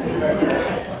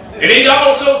 And he'd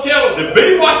also tell us to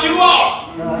be what you are.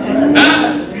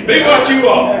 Huh? Be what you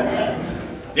are.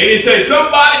 Then he'd say,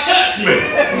 somebody touch me.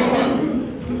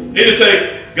 Then he'd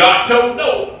say, God told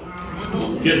Noah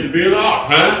just to build an ark,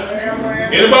 huh?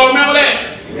 Anybody remember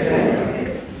that?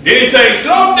 Then he'd say,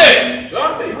 someday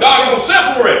God gonna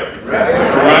separate. Right?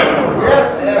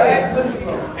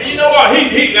 And you know what?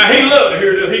 He loved to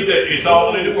hear this. He said, it's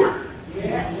all in the Word.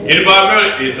 Anybody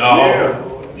remember it? It's all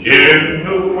in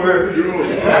the Word.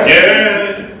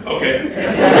 Yeah. Okay.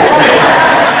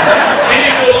 Then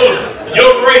you go a little,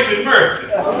 your grace and mercy.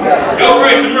 Your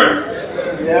grace and mercy.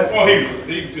 Yes. Oh,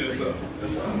 he just,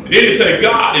 and then he said,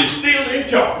 God is still in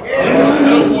charge.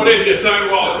 Yes. Boy, they just sang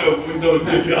all over. We're doing a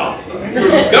good job.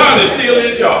 God is still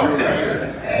in charge.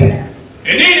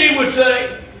 And then he would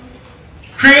say,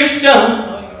 Christian,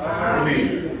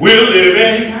 we're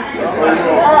living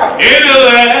in the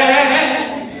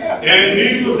last and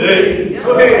evil days.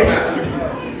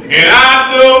 And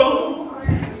I know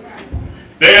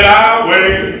that our way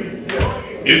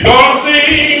is going to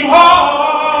seem hard.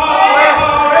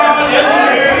 Yes,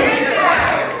 it is.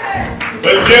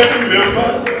 But just remember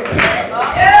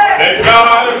that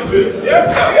God is with us.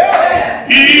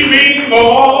 He means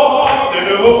more than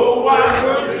the whole wide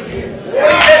world.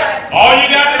 All you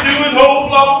got to do is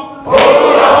hold on. Hold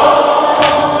on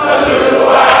a little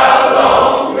while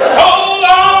longer. Hold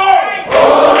on.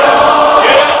 Hold on.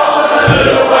 Yes. A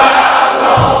little while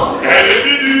longer. And if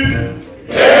you do,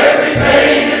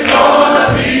 everything is gonna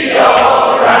be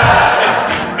alright.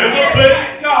 There's a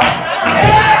place called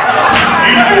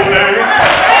Evil Land.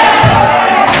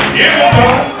 In the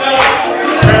dark side,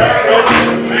 where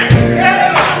no man.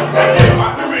 That's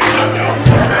what to raise up, y'all.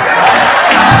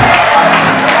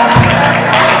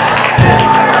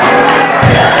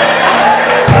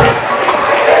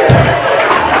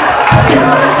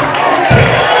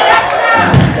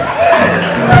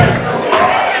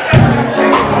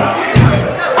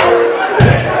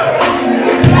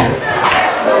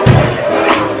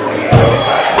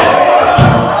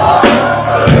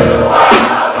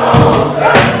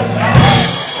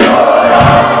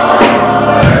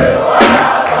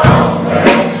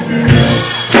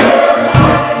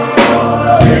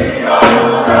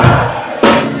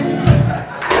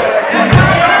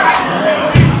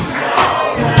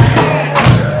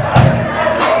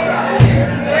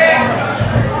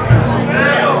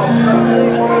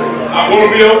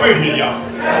 Over here, y'all.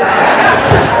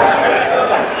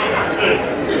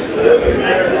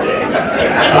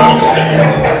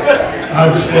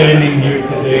 I'm standing here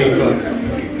today, but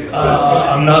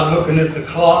I'm not looking at the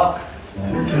clock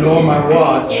nor my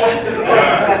watch.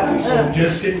 So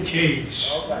just in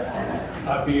case,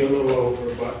 I'd be a little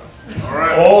over. But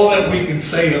all that we can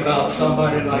say about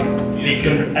somebody like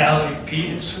Deacon Allie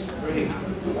Peterson,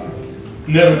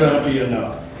 never gonna be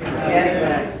enough.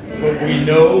 But we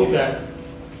know that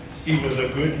he was a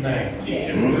good man.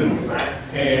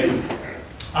 And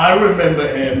I remember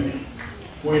him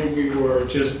when we were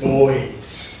just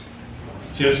boys.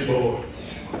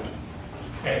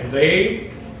 And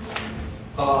they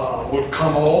would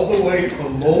come all the way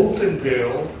from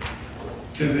Moultonville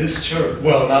to this church.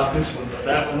 Well, not this one, but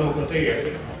that one over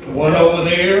there. The one over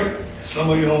there,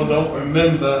 some of y'all don't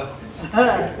remember,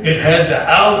 it had the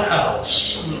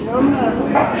outhouse.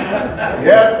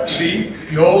 Yes. See,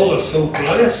 y'all are so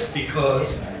blessed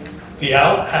because the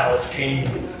outhouse came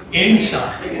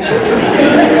inside.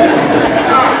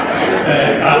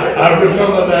 And I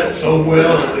remember that so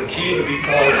well as a kid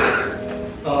because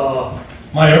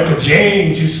my Uncle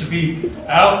James used to be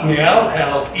out in the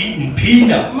outhouse eating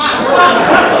peanuts.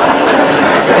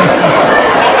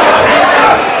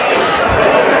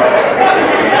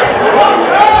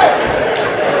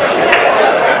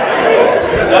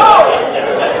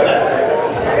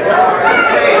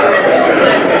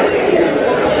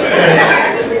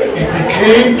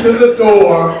 Came to the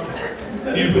door,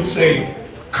 he would say,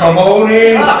 come on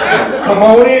in,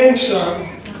 son,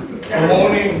 come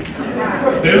on in,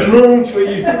 there's room for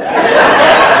you.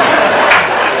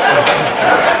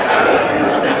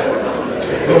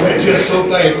 But we're just so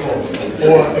thankful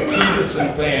for the Peterson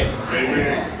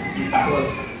family,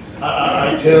 because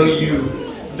I tell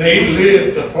you, they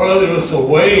lived the furthest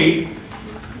away,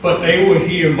 but they were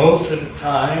here most of the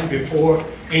time before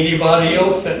anybody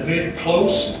else that lived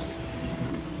close.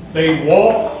 They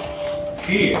walked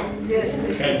here,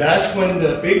 and that's when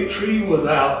the big tree was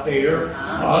out there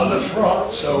on the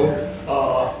front. So,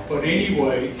 but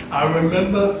anyway, I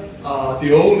remember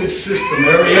the oldest sister,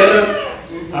 Marietta.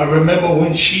 I remember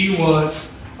when she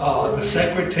was the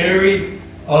secretary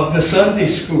of the Sunday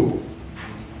school.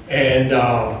 And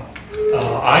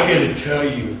I got to tell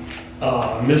you,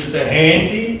 Mr.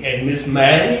 Handy and Miss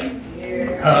Maddie,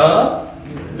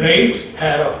 they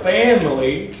had a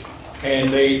family.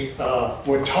 And they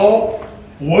were taught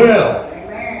well.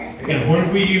 And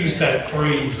when we use that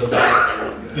phrase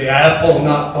about the apple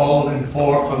not falling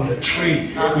far from the tree,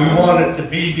 we want it to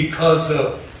be because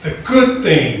of the good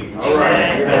things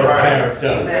that our parent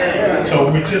does.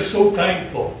 So we're just so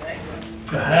thankful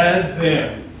to have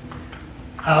them,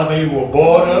 how they were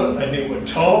brought up and they were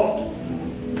taught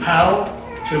how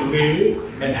to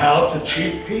live and how to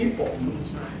treat people.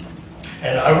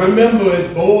 And I remember as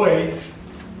boys,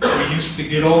 we used to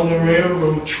get on the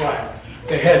railroad track.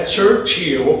 they had church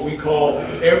here, what we call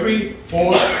every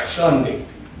fourth Sunday.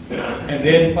 And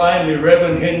then finally,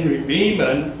 Reverend Henry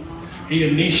Beeman, he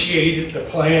initiated the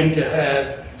plan to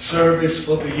have service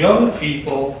for the young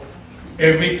people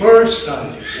every first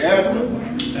Sunday. Yes.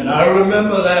 And I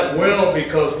remember that well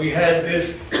because we had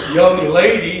this young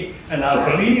lady, and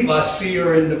I believe I see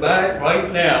her in the back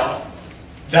right now,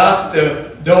 Dr.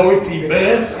 Dorothy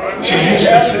Best.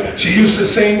 She used to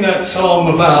sing that song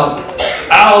about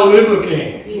I'll Live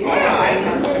Again.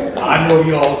 I know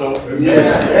y'all don't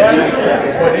remember.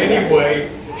 But anyway,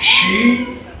 she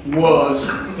was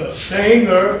the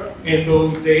singer in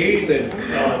those days, and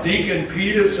Deacon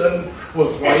Peterson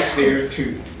was right there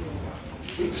too.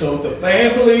 So the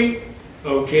family,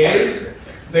 okay,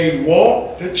 they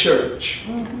walked to church,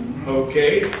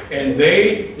 okay, and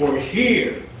they were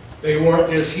here. They weren't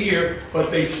just here,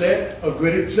 but they set a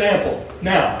good example.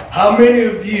 Now, how many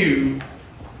of you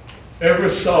ever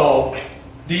saw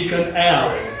Deacon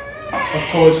Allie? Of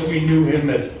course, we knew him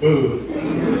as Bud.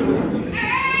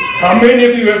 How many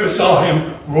of you ever saw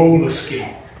him roller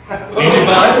skate?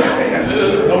 Anybody?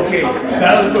 Okay,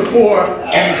 that was before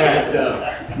he had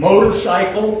a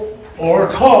motorcycle or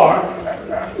a car.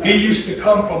 He used to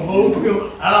come from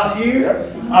Mobile out here.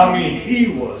 I mean,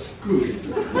 he was good.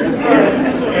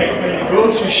 And it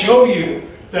goes to show you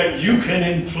that you can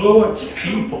influence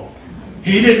people.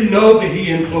 He didn't know that he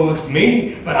influenced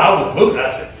me, but I was looking, I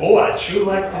said, boy, I'd sure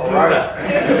like to do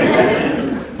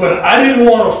that. But I didn't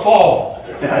want to fall.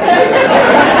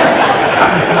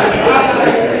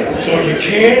 So you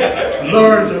can't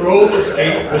learn to roller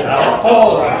skate without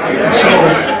falling. So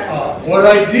what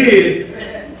I did,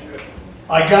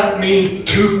 I got me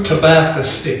 2 tobacco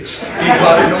sticks.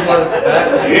 Anybody know what a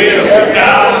tobacco stick is?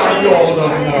 Yeah, you all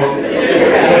don't know.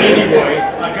 But anyway,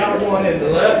 I got one in the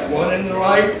left, one in the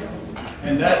right,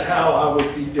 and that's how I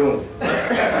would be doing.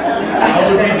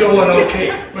 I would be doing okay,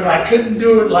 but I couldn't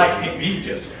do it like if he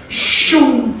just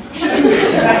shoo,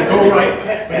 go right.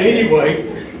 But anyway,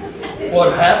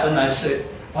 what happened, I said,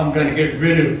 I'm going to get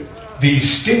rid of these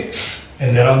sticks,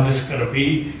 and then I'm just going to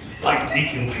be like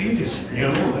Deacon Peterson, you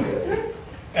know.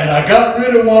 And I got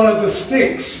rid of one of the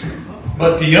sticks,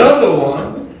 but the other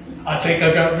one, I think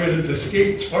I got rid of the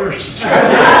skates first.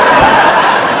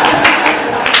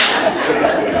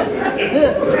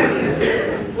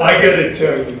 I got to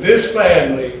tell you, this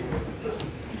family,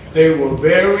 they were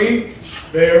very,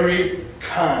 very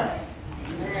kind.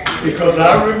 Because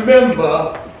I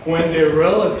remember when their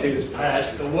relatives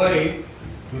passed away,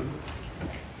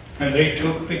 and they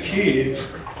took the kids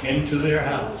into their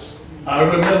house. I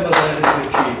remember that as a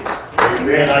kid.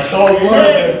 And I saw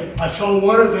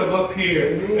one of them up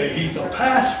here, and he's a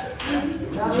pastor.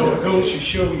 So it goes to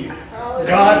show you,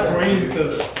 God brings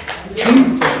us to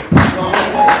things,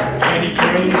 and he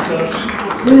brings us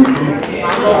through things.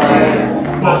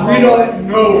 But we don't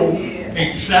know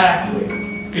exactly,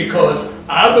 because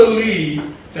I believe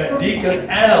that Deacon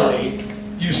Allie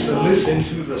used to listen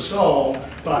to the song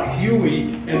by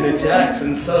Huey and the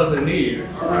Jackson Southerneers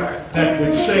that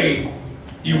would say,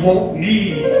 you won't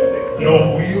need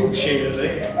no wheelchair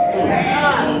there.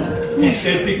 He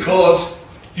said, because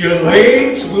your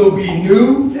legs will be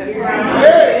new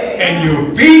and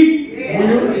your feet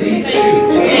will be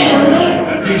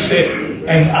too. He said,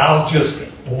 and I'll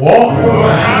just walk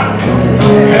around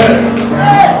and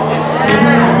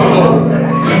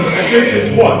this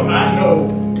is what I know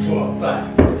for a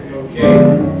fact, okay?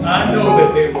 I know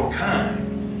that they were kind.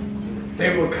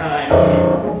 They were kind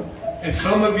people. And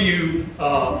some of you,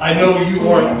 I know you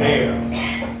weren't there,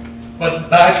 but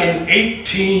back in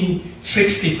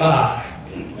 1865,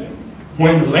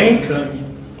 when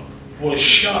Lincoln was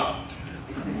shot,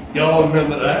 y'all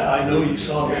remember that? I know you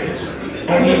saw this.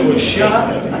 When he was shot,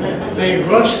 they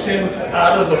rushed him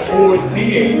out of the Ford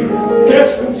Theater.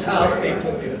 Guess whose house they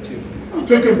took him to?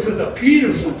 Took him to the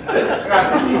Peterson's house.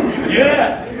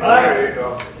 Yeah, right.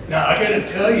 Now I gotta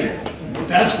tell you,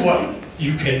 that's what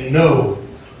you can know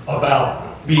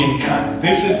about being kind.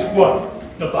 This is what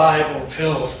the Bible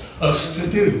tells us to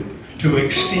do, to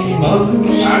esteem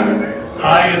others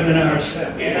higher than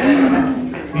ourselves.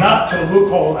 Not to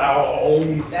look on our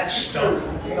own stuff,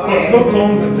 but look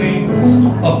on the things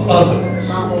of others.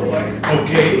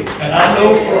 Okay? And I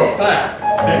know for a fact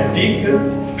that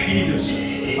Deacon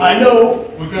Peterson, I know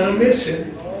we're going to miss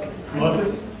him.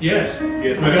 Mother, yes,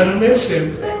 we're going to miss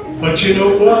him. But you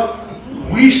know what?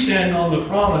 We stand on the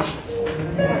promises.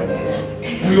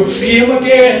 We'll see him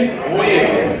again.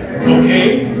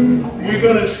 Okay? We're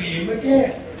going to see him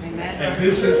again. And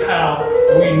this is how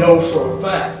we know for a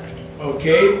fact.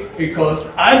 Okay? Because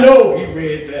I know he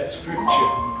read that scripture.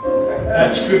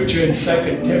 that scripture in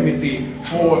 2 Timothy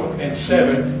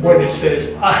 4:7 when it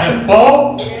says, I have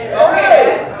fought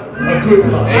a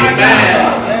good fight.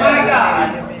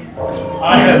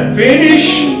 I have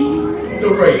finished the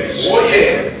race. Oh,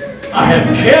 yes. I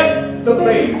have kept the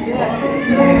faith.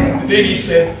 And then he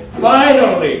said,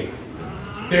 finally,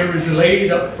 there is laid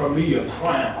up for me a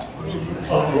crown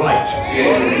of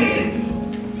righteousness,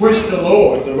 which the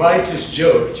Lord, the righteous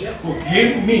judge, will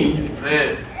give me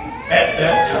at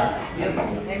that time.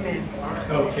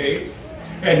 Okay?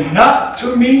 And not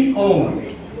to me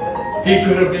only. He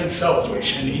could have been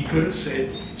selfish and he could have said,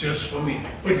 just for me.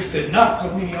 But he said, not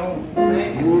for me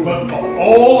only, but for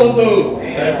all of those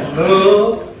that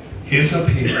love his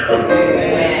appeal.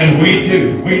 And we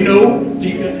do. We know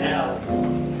Deacon Allie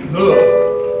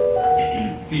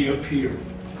loved the appeal,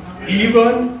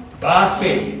 even by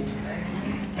faith.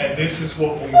 And this is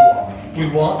what we want. We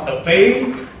want a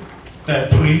faith that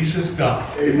pleases God.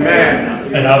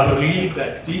 Amen. And I believe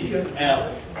that Deacon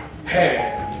Allie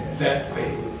had that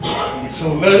faith.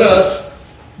 So let us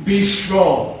be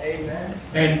strong. Amen.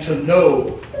 And to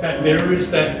know that there is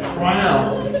that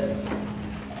crown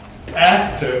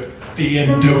after the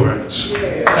endurance.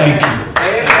 Thank you.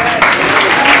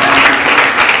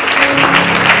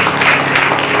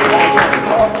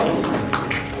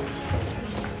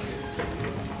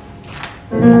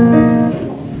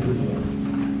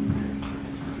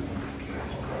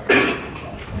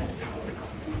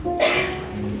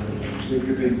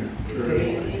 Good evening.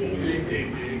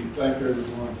 Thank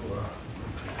everyone for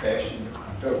passion and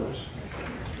condolences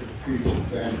to the Peterson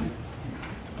family.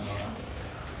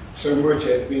 So much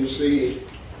has been said.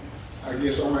 I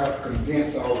guess I'm gonna have to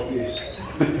condense all of this.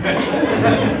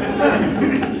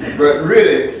 But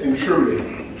really and truly,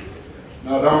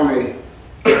 not only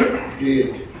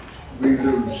did we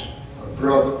lose a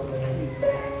brother,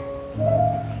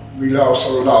 we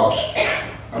also lost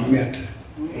a mentor,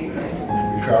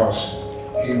 because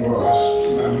he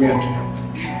was my mentor.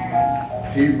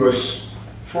 He was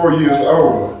 4 years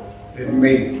older than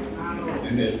me.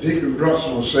 And as Deacon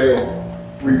Brunson was saying,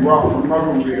 we walked from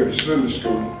Murrayville to Sunday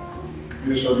school.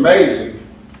 It's amazing.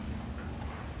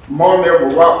 Mom never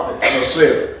walked it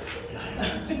herself,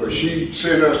 but she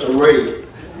sent us away,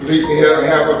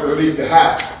 have us to leave the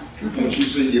house. And she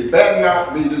said, you better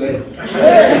not be late.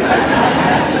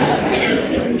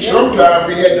 And sometimes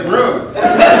we had to run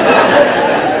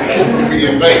from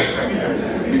being late,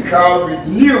 because we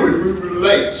knew if we were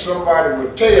late, somebody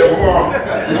would tell Mom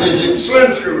we didn't get to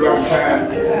Sunday school on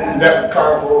time, and that would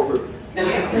call for over. And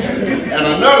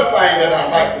another thing that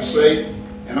I'd like to say,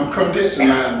 and I'm condensing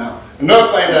mine now,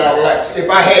 another thing that I would like to say, if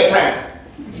I had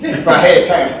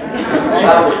time,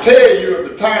 I would tell you at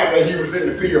the time that he was in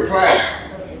the field plowing,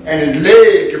 and his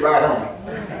leg came out on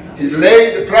him. He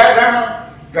laid the plow down,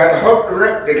 got a hook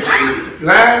around the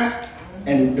line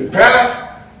and the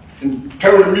plow, and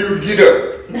told him you to get up.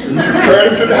 And you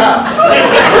carried him to the house.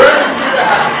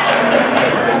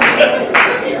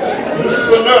 This is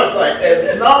another thing.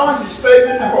 As long as he stayed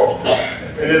in the hospital,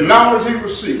 and as long as he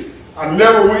was sick, I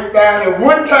never went down there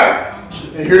one time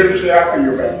and heard him say, I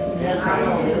feel bad.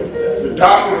 The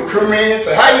doctor would come in and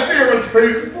say, how you feel, Mr.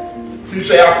 Peterson? He'd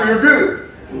say, I feel good.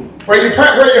 Where you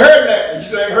hurting at? And he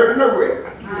said, I ain't hurting nowhere.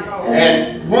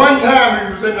 And one time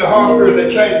he was in the hospital, they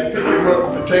came to pick him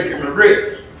up to take him to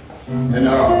rest. And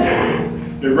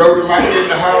they rode him out here in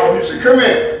the hall. He said, come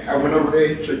in. I went over there.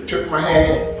 He said, took my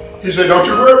hand. He said, don't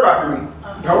you worry about me.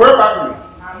 Don't worry about me.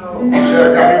 He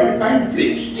said, I got everything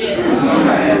fixed. He said,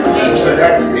 I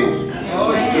got it fixed.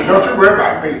 He said, don't you worry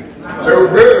about me. So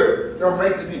good, don't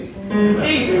make it easy. And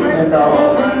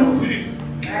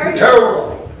he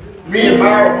told me and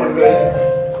Myra one day,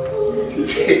 he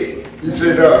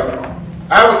said,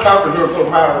 I was talking to him for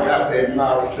Myra out there, and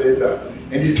Myra said,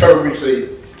 and he told me,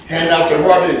 and I said,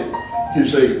 what is it? He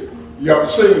said, you ought to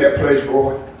sing that place,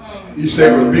 boy. He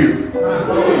said, it was beautiful. It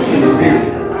was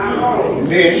beautiful. And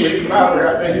then when Myra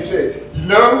got there, he said, you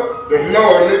know, the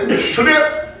Lord let me slip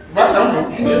right on the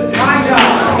field. My God.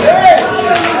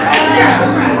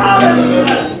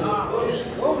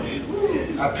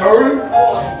 I told him, I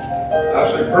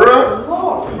said, bro,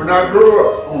 when I grow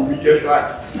up, I'm going to be just like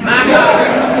you.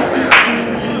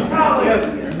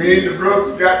 Me and the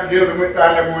brothers got together and went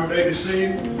down there one day to see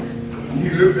him. And he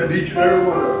looked at each and every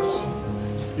one of us.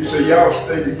 He said, y'all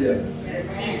stay together.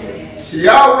 He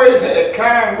always had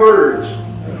kind words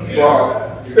for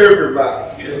everybody.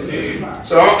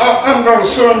 So I'm going to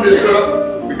sum this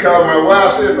up, because my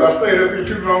wife said if I stayed up here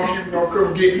too long, she was going to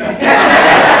come get me.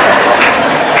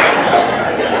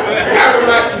 I would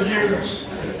like to use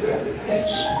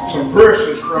some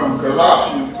verses from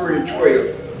Colossians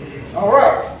 3:12. All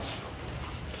right.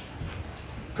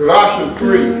 Colossians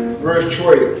 3, verse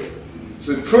 12. It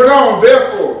says, put on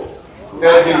therefore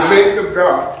as the elect of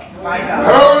God,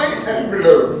 holy and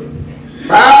beloved,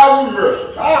 mild and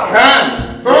merciful,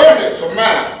 kindness, firmness of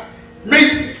mind,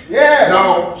 meekness,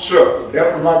 long suffering.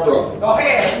 That was my brother. Go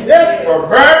ahead. Yes.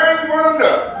 Forbearing one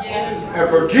another and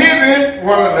forgiving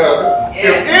one another.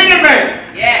 If any man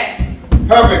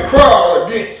have a quarrel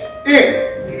against any,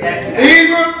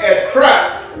 even as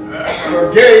Christ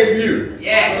forgave you,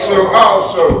 so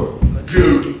also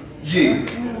do ye.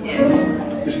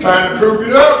 It's time to prove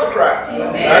your love for Christ.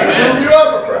 Time to prove your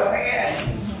love for Christ.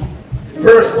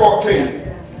 Verse 14.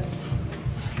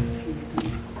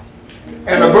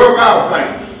 And above all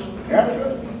things,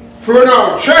 put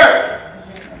on charity,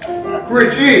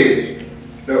 which is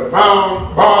the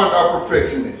bond of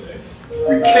perfection.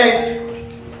 We can't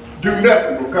do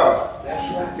nothing with God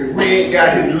if we ain't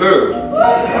got His love to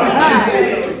keep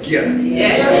it together.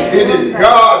 It is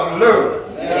God's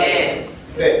love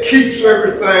that keeps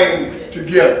everything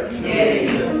together.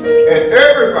 And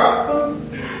everybody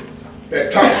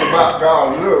that talks about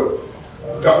God's love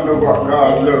don't know what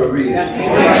God's love is.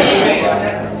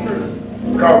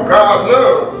 Because God's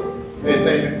love,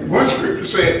 and one scripture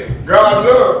said, God's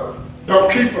love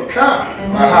don't keep account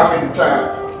of how many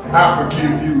times I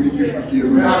forgive you and you forgive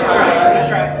me.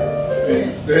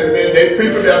 There's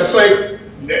people that say,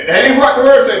 that ain't what the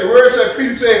word said. The word said,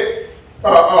 Peter said,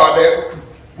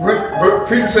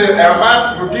 Peter said, am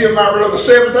I to forgive my brother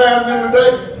 7 times in a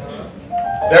day?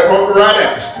 That wasn't the right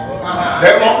answer.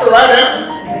 That wasn't the right answer.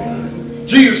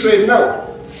 Jesus said no.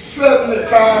 70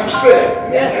 times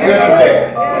 7 in a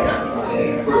day.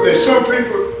 But there's some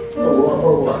people,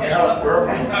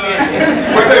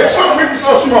 but there's some people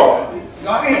so smart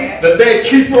that they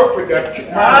keep up with that.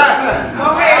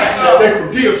 That they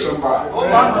forgive somebody.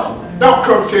 Don't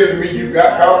come telling me you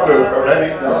got God's love, because that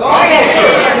ain't God.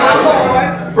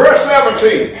 Verse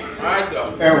 17.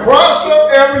 And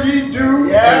whatsoever ye do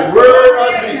in word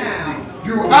or deed,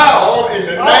 do all in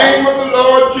the name of the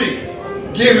Lord Jesus,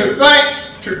 giving thanks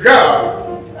to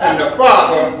God and the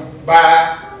Father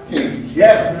by Him.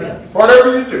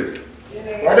 Whatever you do,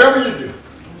 whatever you do,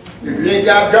 if you ain't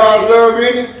got God's love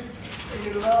in it,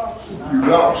 you lost.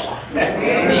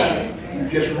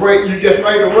 You just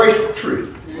made a waste trip.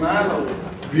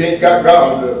 If you ain't got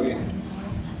God's love in it.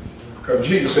 Because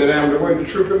Jesus said, I am the way, the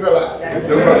truth, and the life.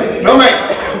 No man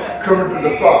coming to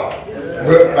the Father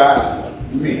but by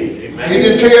me. He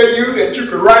didn't tell you that you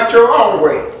could write your own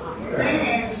way.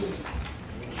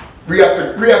 We have to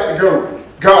go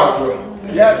God's way.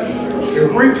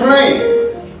 If we plan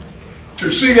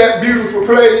to see that beautiful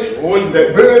place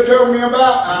that Bud told me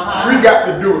about, we got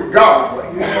to do it God's way.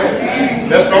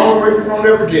 That's the only way we're going to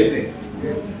ever get there.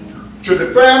 To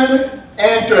the family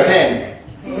and to Hannah.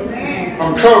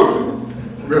 I'm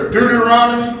closing with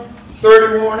Deuteronomy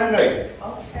 31 and 8.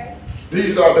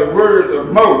 These are the words of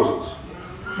Moses.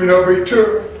 You know,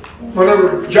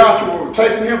 whenever Joshua was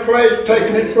taking his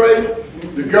place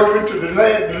to go into the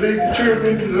land, to lead the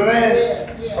children into the land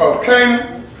of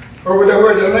Canaan, over there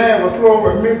where the land was flowing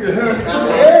with milk and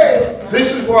honey.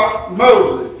 This is what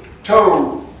Moses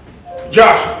told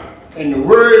Joshua, and the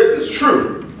word is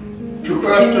true to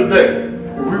us today.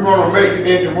 If we want to make it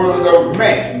into one of those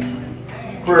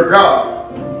mansions where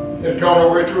God has gone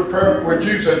away to prepare, where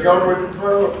Jesus has gone away to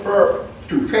prepare,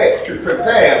 I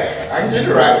can get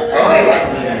it right,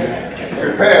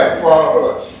 prepare for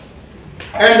us.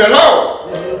 And the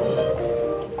Lord,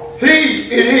 He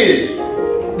it is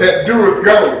that doeth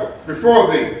go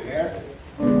before thee.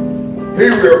 He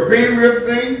will be with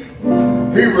thee.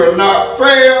 He will not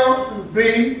fail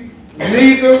thee,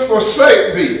 neither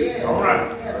forsake thee.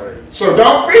 So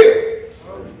don't fear,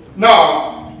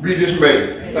 nor be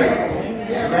dismayed. Thank you.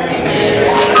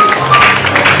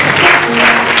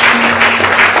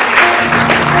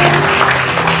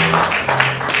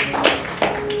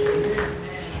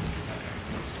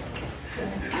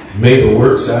 May the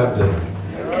works I've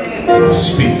done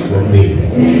speak for me.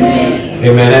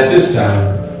 Amen. At this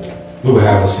time, we will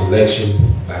have a selection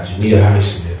by Jania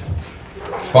Highsmith,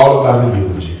 followed by the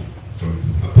eulogy from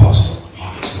Apostle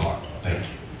Onyx Martin. Thank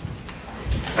you.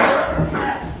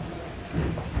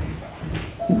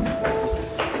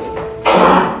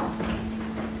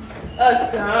 A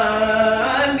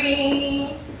sunbeam,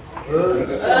 a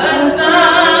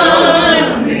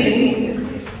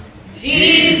sunbeam.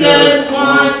 Jesus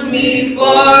wants me for a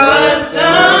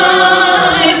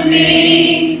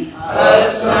sunbeam, a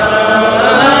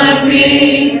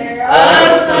sunbeam, a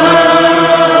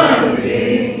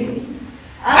sunbeam.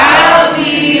 I'll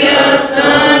be a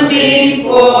sunbeam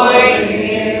for you.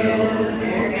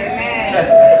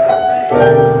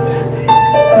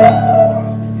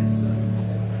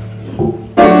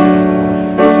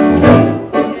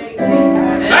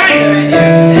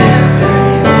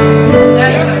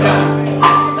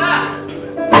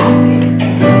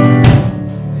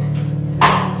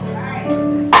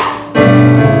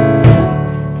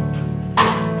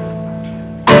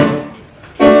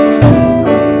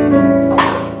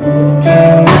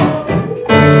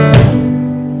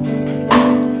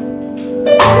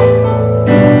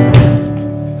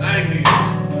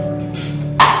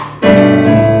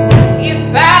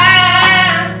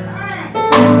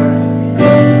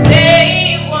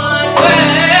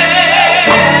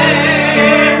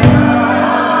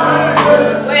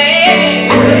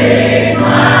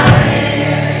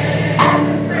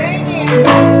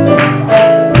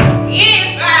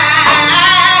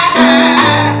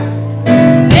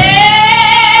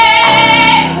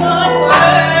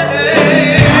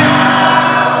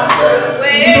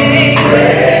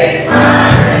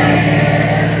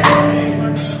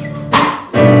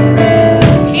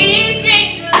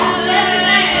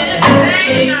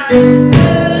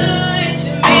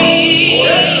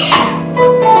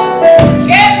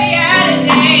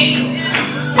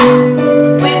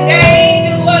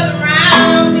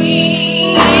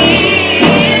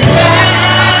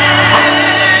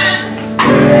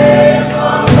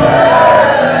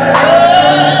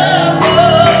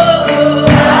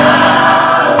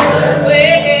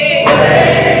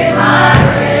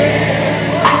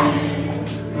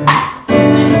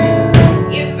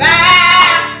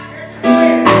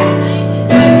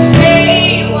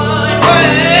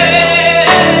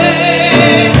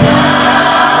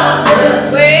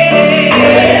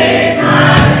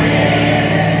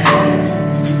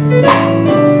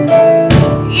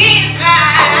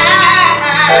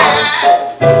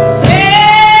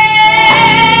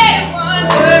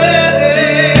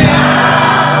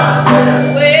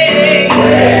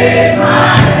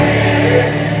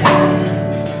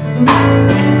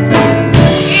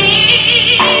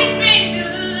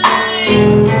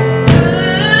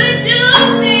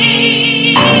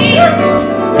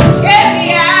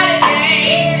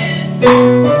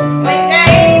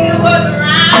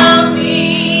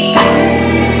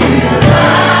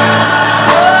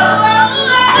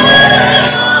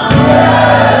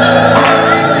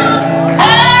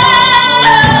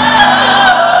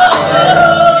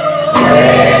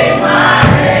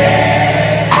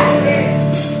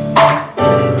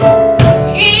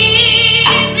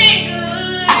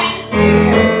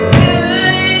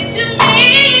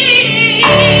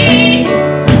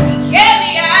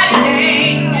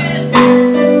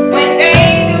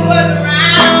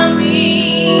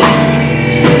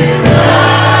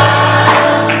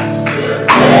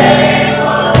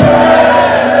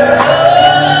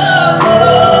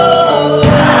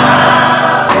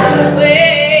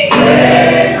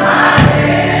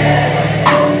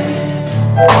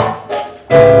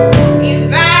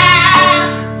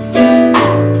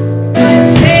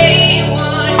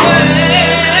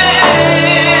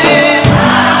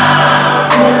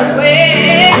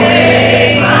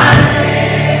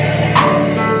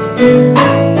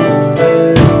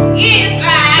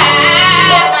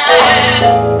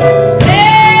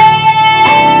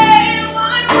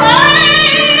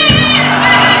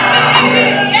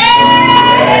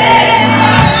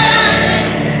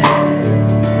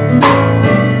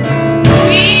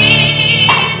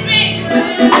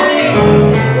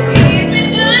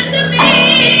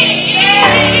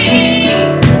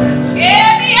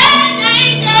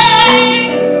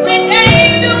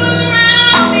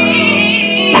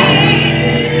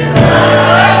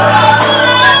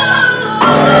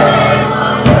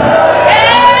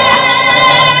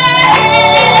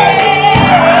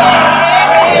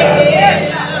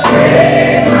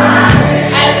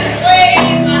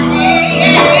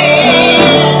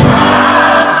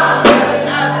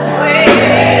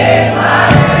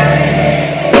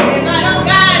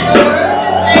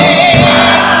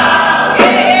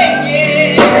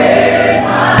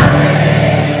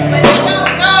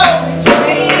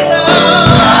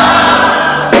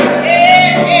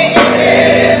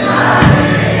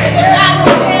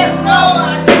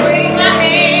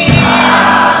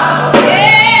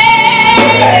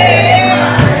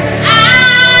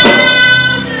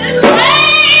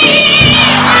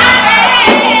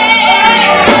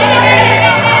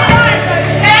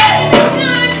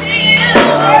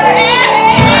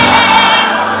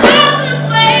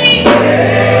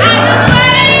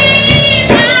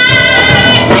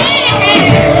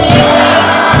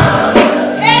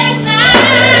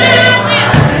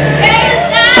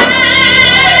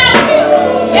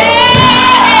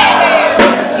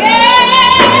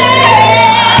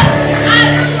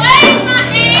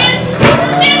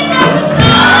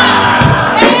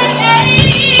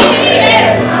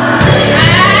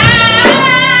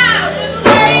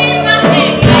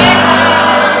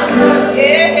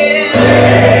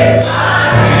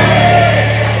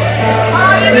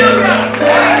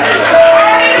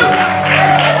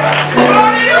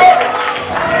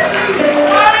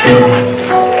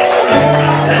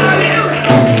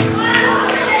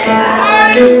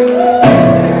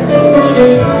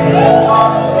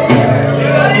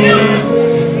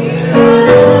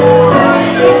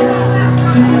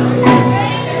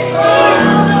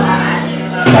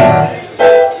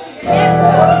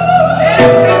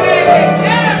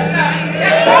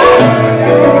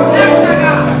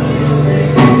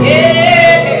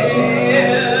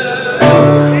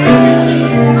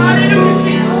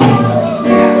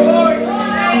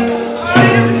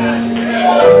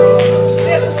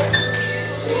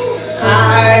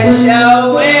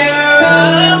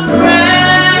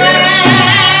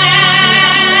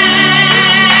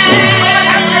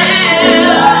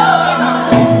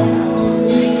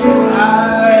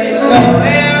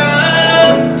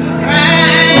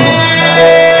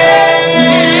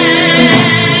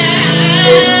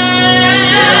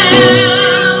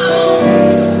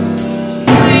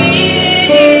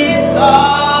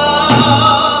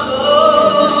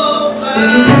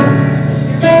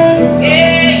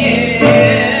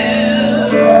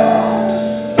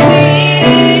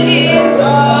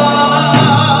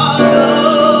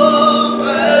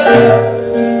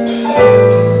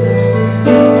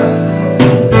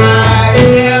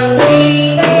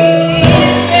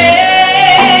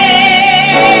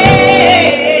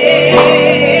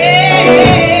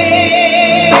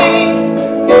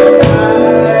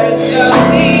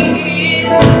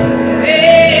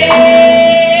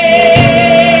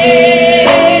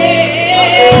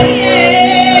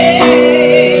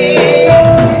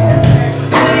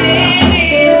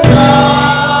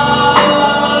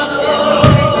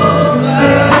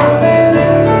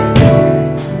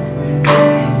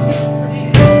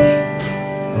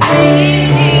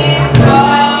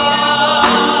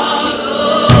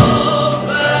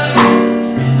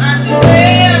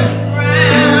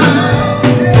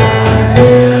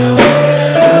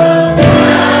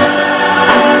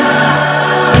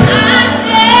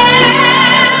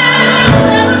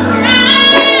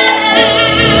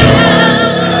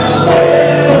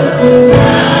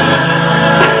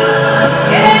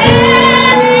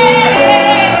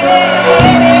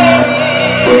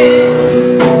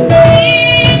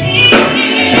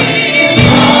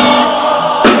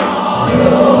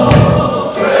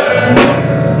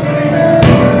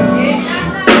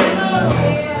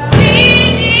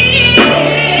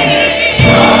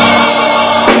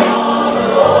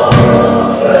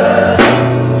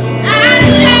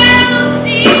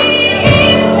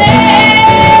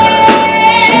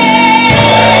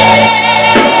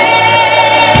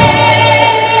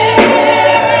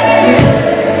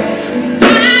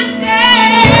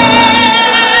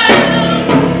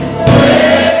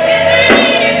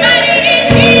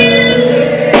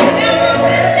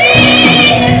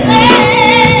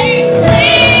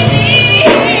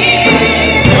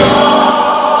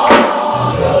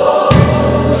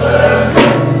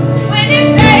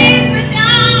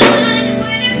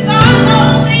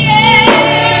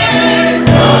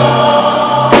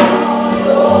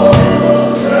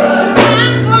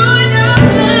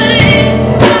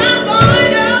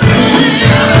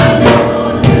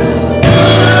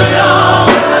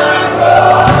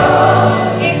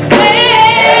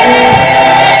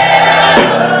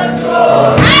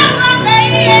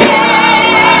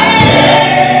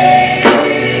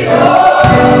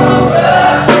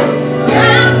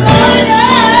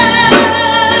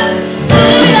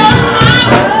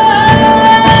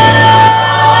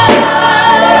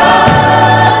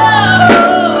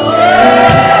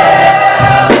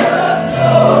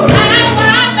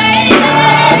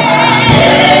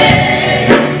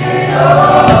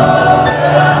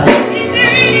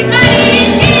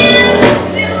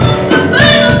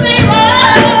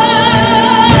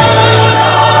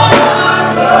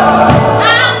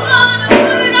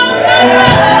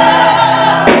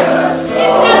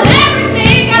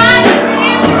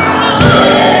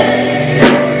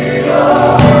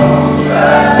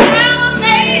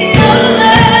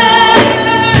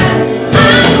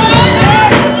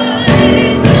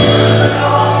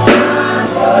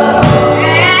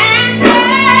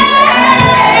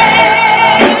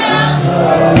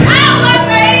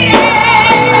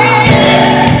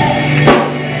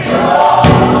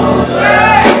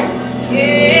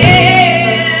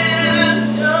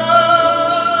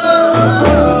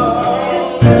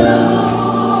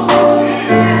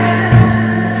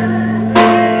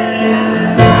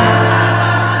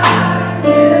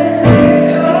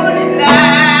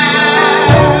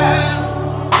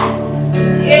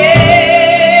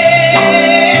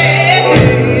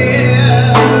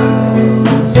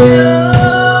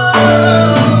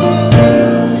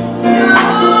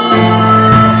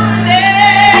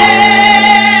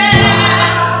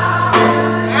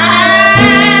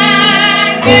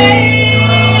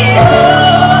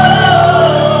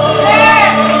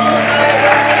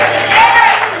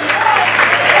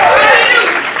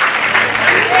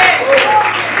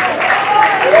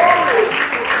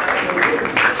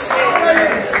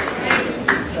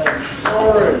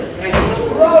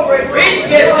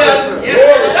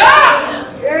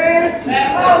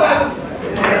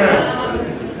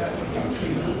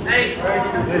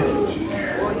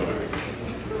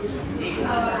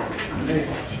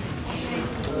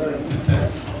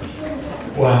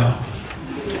 Wow.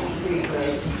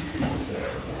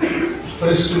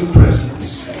 What a sweet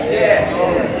presence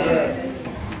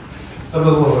of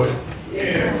the Lord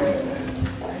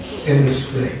in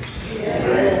this place.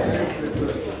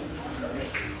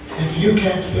 If you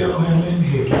can't feel him in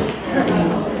here,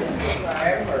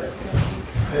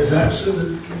 there's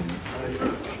absolutely,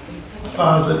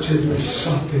 positively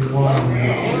something wrong with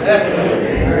you.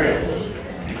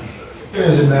 It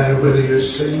doesn't matter whether you're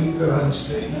saved or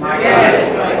unsaved.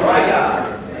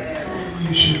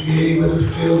 You should be able to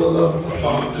feel the love of the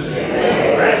Father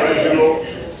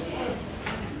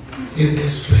in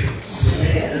this place.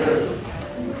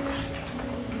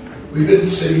 We've been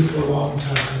saved for a long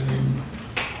time, and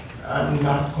I'm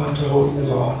not going to hold you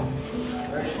long.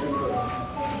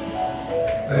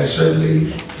 But I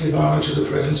certainly give honor to the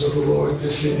presence of the Lord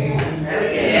that's in here.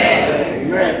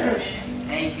 Amen.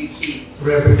 Thank you, Jesus.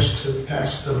 Reverence to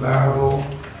Pastor Marable,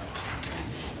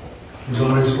 who's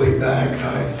on his way back.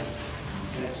 I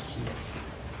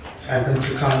happened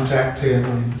to contact him,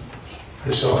 and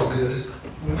it's all good.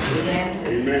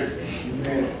 Amen.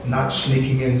 not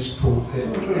sneaking in his pulpit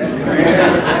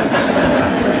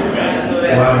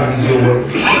while he's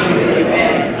awake.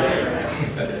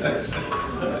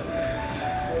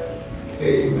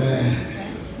 Amen.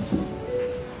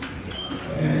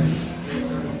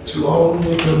 And to all of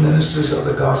the ministers of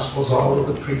the Gospels, all of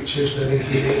the preachers that are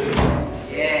here,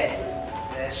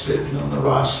 sitting on the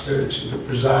roster, to the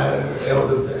presider,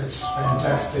 Elder Bess,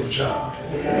 fantastic job.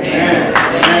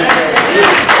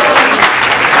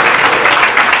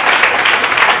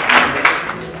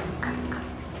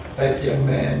 That young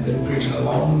man been preaching a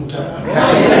long time.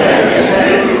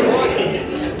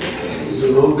 He's a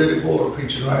little bitty boy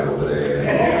preaching right over there.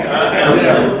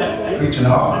 Preaching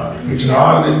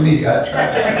harder than me. I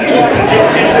tried.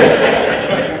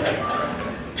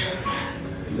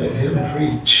 Let him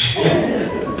preach.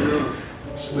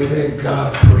 So we thank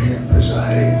God for him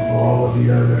presiding, for all of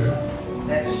the other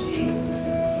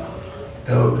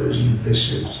elders and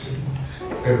bishops and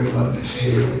everyone that's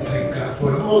here. We thank God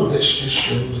for it. All of this just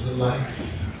shows the life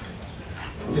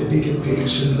that Deacon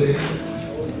Peterson lived.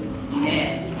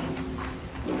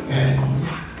 And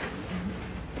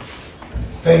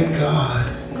thank God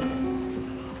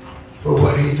for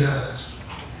what he does.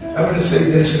 I'm going to say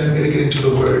this and I'm going to get into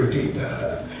the word deep.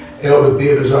 Elder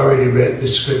Beard has already read the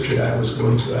scripture that I was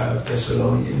going to out of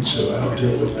Thessalonians, so I'll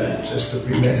deal with that in just a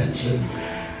few minutes. And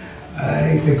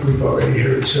I think we've already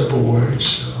heard several words,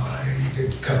 so I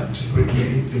didn't come to bring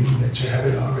anything that you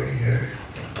haven't already heard.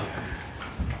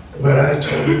 But I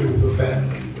told the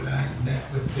family when I met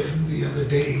with them the other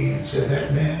day and said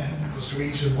that man was the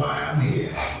reason why I'm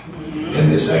here in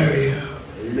this area.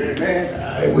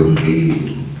 I wouldn't be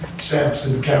in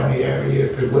Sampson County area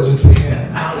if it wasn't for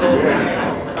him.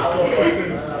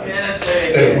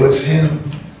 It was him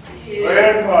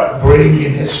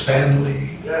bringing his family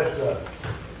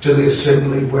to the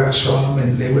assembly where I saw them,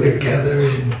 and they were together,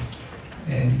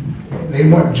 and they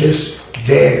weren't just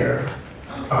there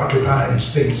occupying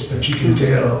space, but you can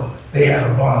tell they had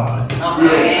a bond.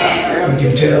 You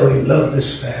can tell he loved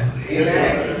this family.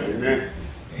 And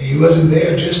he wasn't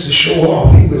there just to show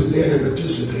off. He was there to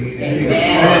participate and be a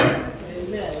part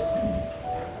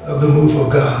of the move of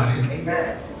God.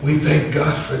 And we thank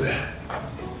God for that.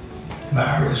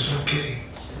 Myra, it's okay.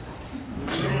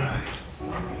 It's all right.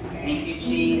 Thank you,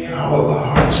 Jesus. All of our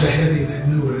hearts are heavy that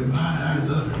knew her, and mine, I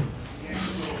love her.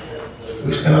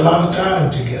 We spent a lot of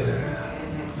time together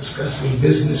discussing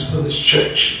business for this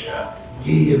church.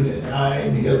 He and I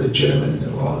and the other gentlemen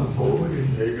that were on the board.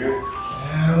 And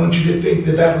I don't want you to think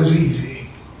that that was easy.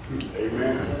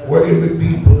 Working with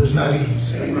people is not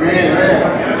easy.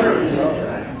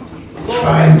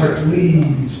 Trying to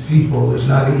please people is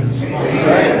not easy.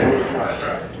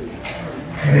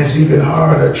 And it's even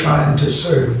harder trying to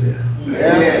serve them.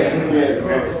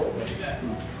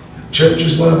 Church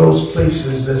is one of those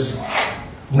places that's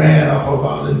ran off a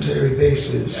voluntary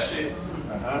basis.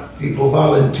 People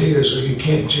volunteer, so you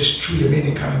can't just treat them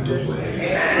any kind of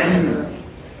way.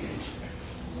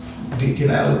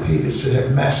 Deacon Allie Peterson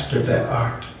had mastered that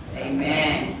art.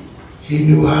 Amen. He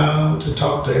knew how to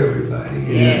talk to everybody, and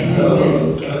he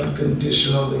loved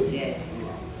unconditionally. Yes.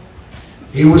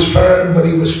 He was firm, but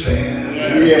he was fair.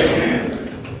 Yes.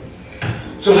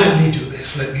 So let me do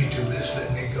this, let me do this,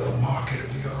 let me go. Mark, it'll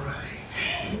be all right.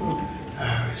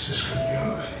 Iris, it's going to be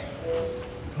all right.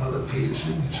 Mother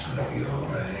Peterson, it's going to be all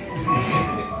right.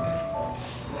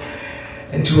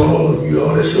 And to all of you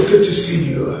all, it's so good to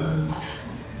see you.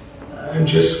 I'm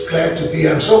just glad to be,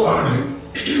 I'm so honored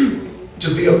to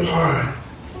be a part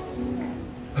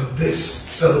of this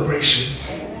celebration.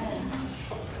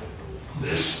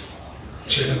 This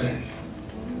gentleman,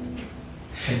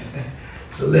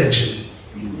 it's a legend.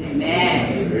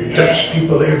 Amen. Touched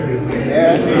people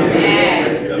everywhere.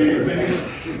 Amen.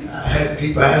 I had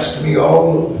people asking me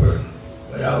all over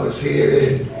when I was here,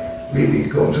 and really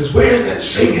going to, where's that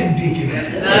singing deacon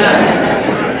at?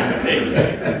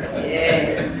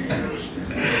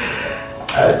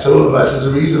 I told him, I said,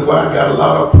 the reason why I got a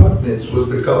lot of appointments was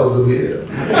because of him.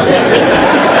 He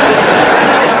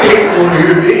ain't gonna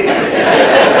hear me.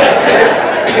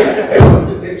 They wanted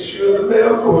to make sure the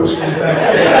mail course was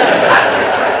back there.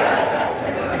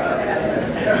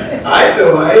 I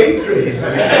know I ain't crazy.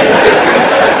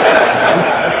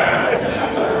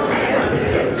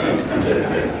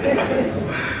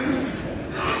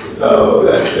 Oh,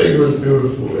 that thing was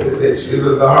beautiful. It's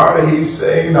the harder he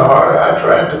sang, the harder I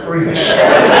tried to preach.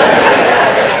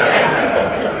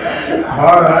 The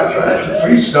harder I tried to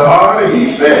preach, the harder he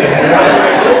sang. And I'm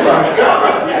like, oh my God.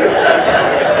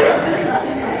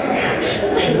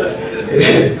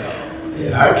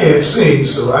 And I can't sing,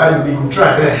 so I didn't even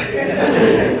try that.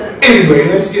 Anyway,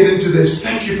 let's get into this.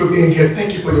 Thank you for for being here.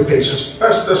 Thank you for your patience. 1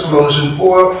 Thessalonians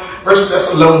 4,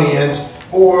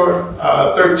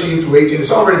 13 through 18.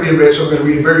 It's already been read, so I'm going to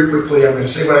read it very quickly. I'm going to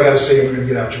say what I got to say, and we're going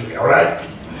to get out your way, all right?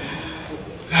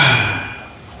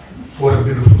 What a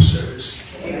beautiful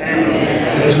service.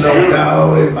 Amen. There's no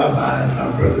doubt in my mind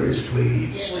my brother is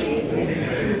pleased.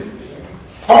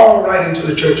 Paul, writing to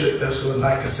the church at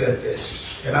Thessalonica, said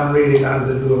this, and I'm reading out of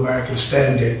the New American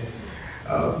Standard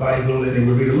Bible, and it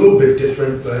will read a little bit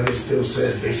different, but it still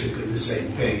says basically the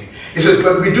same thing. It says,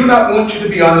 but we do not want you to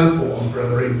be uninformed,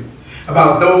 brethren,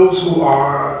 about those who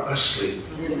are asleep,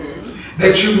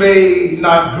 that you may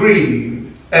not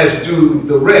grieve as do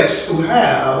the rest who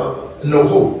have no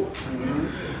hope.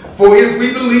 For if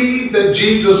we believe that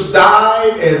Jesus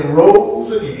died and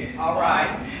rose again,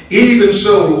 even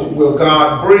so will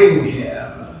God bring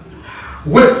him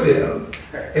with him,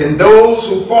 and those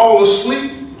who fall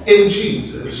asleep in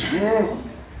Jesus.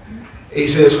 He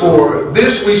says, for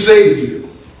this we say to you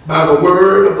by the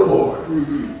word of the Lord,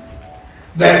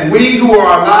 that we who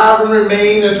are alive and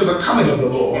remain unto the coming of the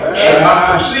Lord shall not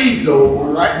precede those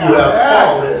who have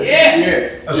fallen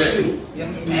asleep.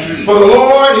 For the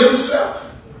Lord himself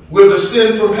will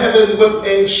descend from heaven with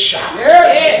a shout,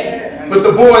 with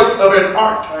the voice of an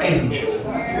archangel,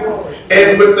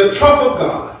 and with the trump of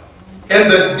God,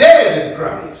 and the dead in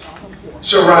Christ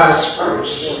shall rise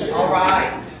first. All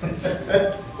right.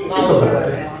 Think about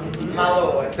that. My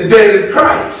Lord. The dead in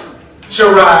Christ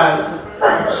shall rise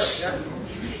first.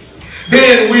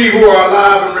 Then we who are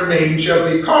alive and remain shall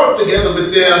be caught together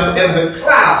with them in the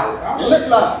clouds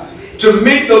to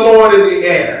meet the Lord in the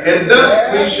air, and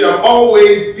thus we shall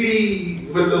always be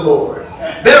with the Lord.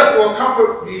 Therefore,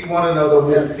 comfort ye one another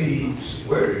with these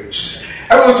words.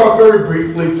 I want to talk very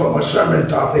briefly from a sermon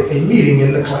topic, a meeting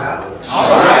in the clouds. A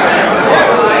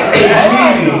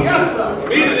meeting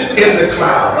in the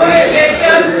clouds.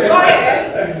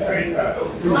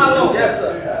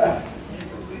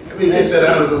 Let me get that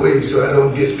out of the way so I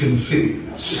don't get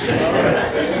confused.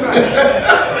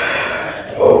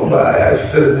 Oh my, I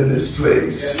feel it in this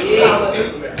place.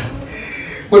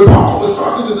 When Paul was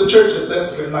talking to the church at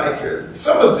Thessalonica,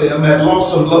 some of them had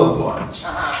lost some loved ones.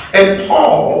 And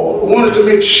Paul wanted to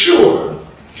make sure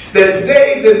that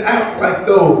they didn't act like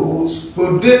those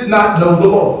who did not know the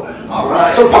Lord.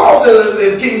 So Paul says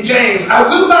in King James, I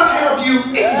will not have you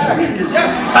ignorant.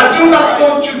 I do not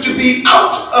want you to be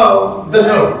out of the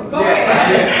know.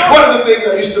 One of the things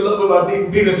I used to love about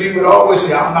Deacon Peterson, he would always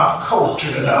say, I'm not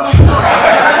cultured enough.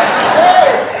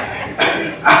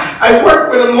 I worked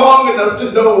with him long enough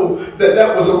to know that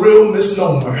that was a real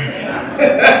misnomer.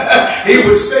 He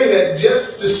would say that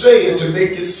just to say it, to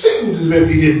make it seem as if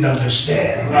he didn't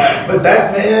understand. But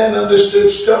that man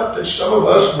understood stuff that some of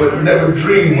us would never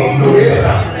dream of knowing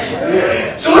about.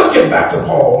 So let's get back to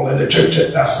Paul and the church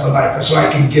at Thessalonica so I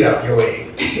can get out your way.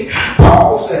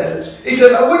 Paul says, he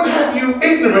says, I wouldn't have you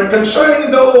ignorant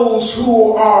concerning those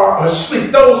who are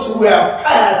asleep, those who have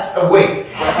passed away.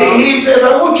 He says,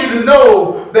 I want you to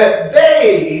know that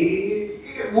they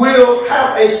will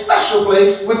have a special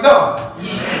place with God.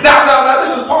 Now,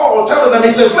 this is Paul telling them, he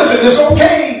says, listen, it's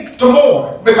okay to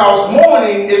mourn because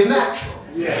mourning is natural.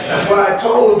 That's why I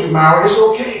told you, Myra, it's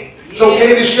okay. It's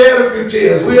okay to shed a few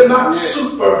tears. We are not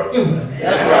superhuman.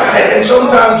 And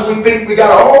sometimes we think we got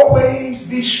to always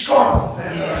be strong.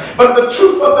 But the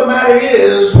truth of the matter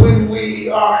is, when we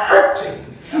are hurting,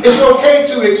 it's okay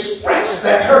to express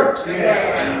that hurt.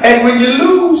 And when you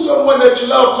lose someone that you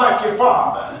love like your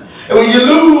father, and when you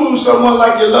lose someone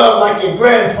like you love like your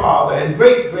grandfather and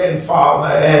great-grandfather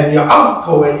and your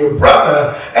uncle and your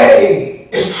brother, hey,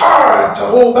 it's hard to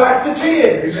hold back the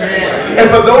tears. And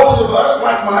for those of us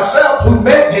like myself who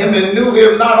met him and knew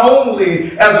him not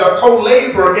only as a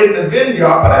co-laborer in the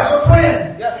vineyard, but as a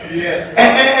friend.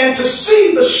 And to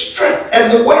see the strength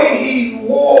and the way he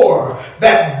wore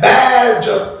that badge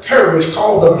of courage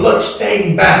called the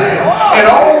bloodstained banner and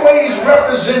always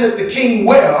represented the king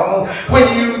well,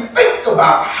 when you think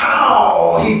about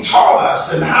how he taught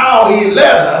us and how he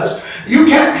led us, you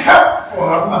can't help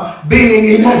from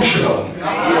being emotional.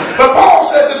 But Paul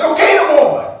says it's okay to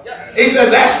mourn. He says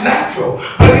that's natural.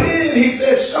 But then he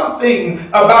says something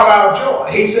about our joy.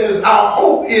 He says our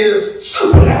hope is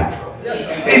supernatural.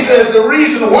 He says the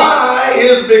reason why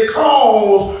is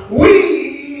because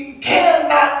we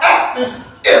cannot act as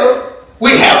if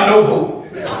we have no hope.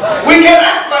 We can't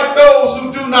act like those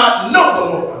who do not know the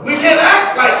Lord. We can't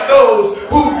act like those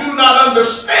who do not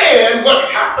understand what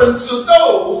happens to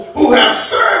those who have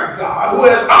served God, who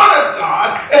has honored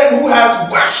God, and who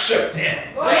has worshipped him.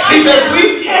 He says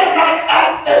we cannot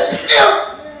act as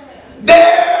if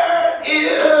there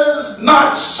is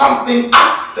not something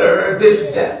out after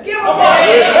this death.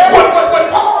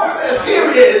 What Paul says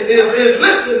here is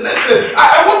listen,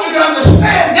 I want you to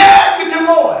understand, yeah, you can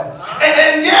mourn.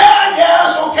 And yeah,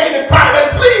 it's okay to cry,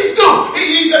 and please do.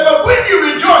 He said, but when you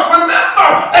rejoice, remember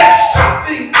there's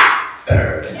something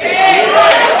after.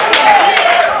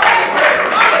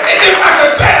 If I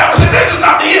could say that, this is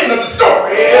not the end of the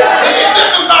story.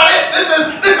 This is not it.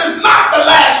 This is not the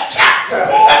last chapter.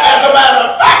 As a matter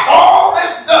of fact, all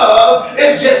this does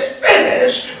is just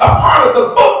finish a part of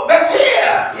the book that's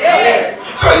here.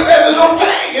 So he says it's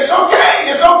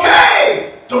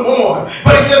okay to mourn.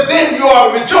 But he says then you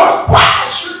ought to rejoice. Why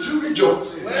should you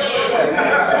rejoice? I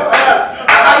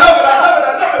love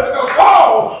it because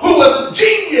Paul, who was a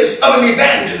genius of an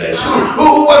evangelist,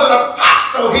 who was an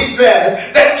apostle, he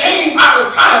says, that came out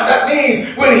of time. That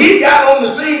means when he got on the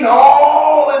scene,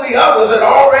 all of the others had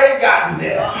already gotten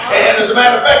there. And as a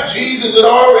matter of fact, Jesus had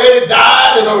already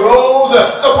died and arose.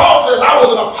 So Paul says, I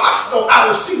was an apostle out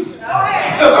of Caesar.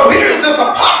 So here's this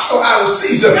apostle out of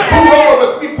Caesar who wrote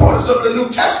over 3/4 of the New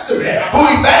Testament, who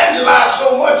evangelized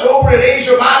so much over in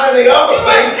Asia Minor and the other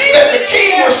place that the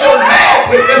king was so mad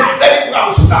with him that he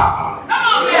would stop on it.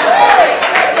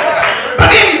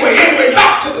 But anyway,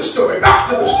 back to the story.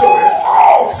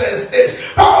 Paul says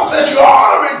this. Paul says you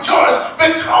ought to rejoice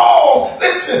because,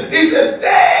 listen, he said,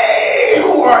 they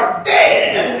who are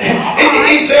dead,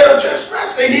 he said, are just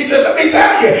resting. He said, let me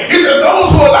tell you, he said, those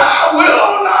who are alive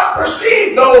will not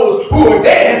perceive those who are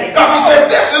dead, because he says,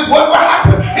 this is what will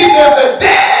happen. He says, the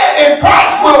dead in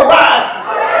Christ will rise.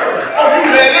 Oh,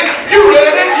 you read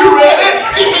it?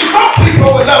 You see, some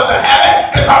people would love to have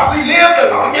it because we live the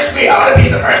longest. We ought to be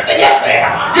the first to get there.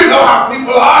 You know how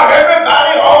people are.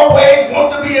 Everybody always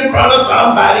wants to be in front of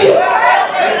somebody else.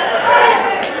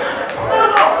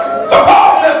 But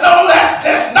Paul says, no, that's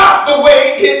just not the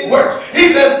way it works. He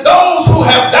says, those who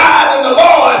have died in the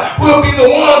Lord will be the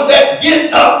ones that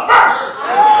get up first.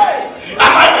 I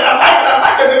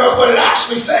like it because what it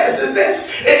actually says is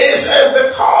this. It says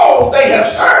because they have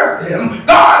served him,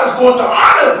 God is going to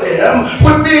honor them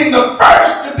with being the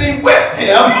first to be with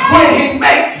him when he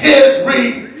makes his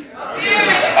return.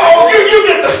 Oh, you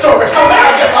get the story. So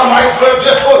now I guess I might as well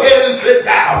just go ahead and sit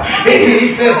down. He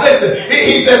says, listen,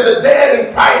 he says the dead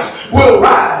in Christ will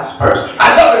rise first.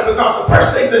 I love it because the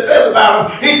first thing that says about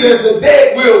him, he says the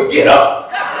dead will get up.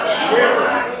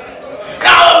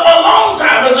 Now, for a long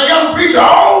time as a young preacher, I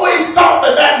always thought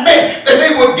that meant that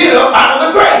they would get up out of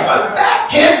the grave, but that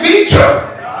can't be true.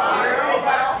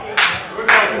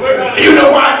 You know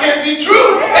why it can't be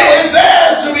true? It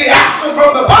says to be absent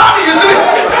from the body is to be...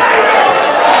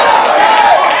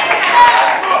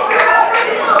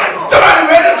 Somebody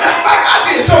read it just like I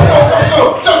did. So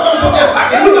just like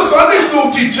he was a Sunday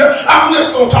school teacher, I'm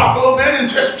just going to talk a little bit and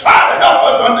just try to help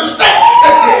us understand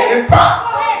the dead in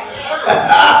Christ.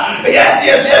 Yes.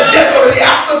 So the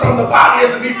absent from the body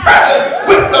is to be present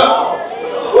with the...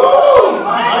 Woo!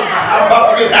 I'm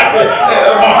about to get happy.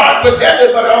 My heart was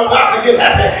heavy, but I'm about to get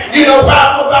happy. You know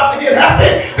why I'm about to get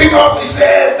happy? Because he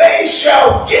said they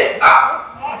shall get up.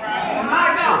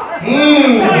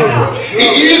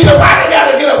 You said why they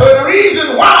got to get up? But the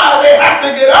reason why they have to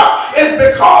get up is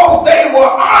because they were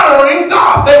honoring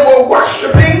God. They were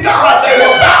worshiping God. They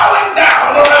were bowing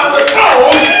down around the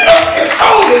throne of his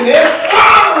holiness,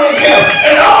 honoring him.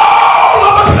 And all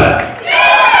of a sudden,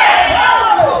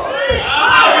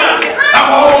 I'm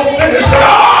almost finished, but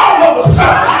all of a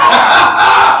sudden,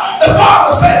 the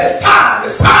Father said it's time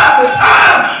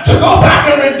to go back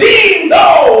and redeem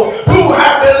those who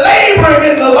have been laboring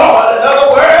in the Lord. In other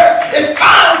words, it's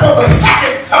time for the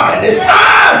second coming. It's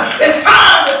time.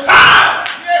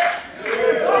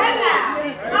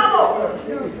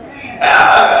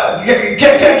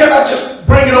 Can I just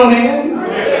bring it on in?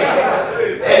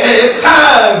 It's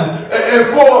time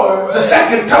for the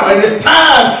second coming. It's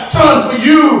time, son, for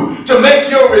you to make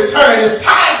your return. It's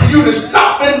time for you to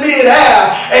stop in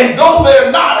midair and go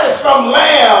there not as some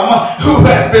lamb who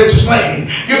has been slain.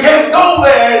 You can't go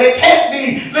there and it can't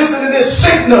be, listen to this,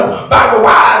 signal by the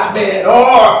wise men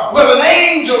or will an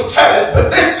angel tell it.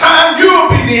 But this time you'll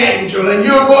be the angel and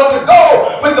you're going to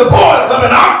go with the voice of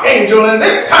an archangel. And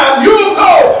this time you'll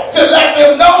go to let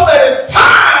them know that it's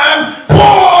time for...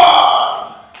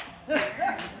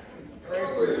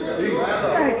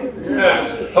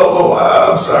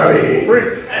 I'm sorry.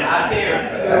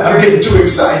 I'm getting too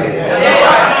excited.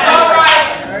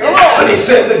 But he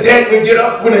said the dead would get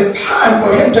up when it's time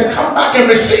for him to come back and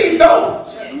receive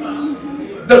those.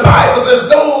 The Bible says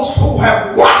those who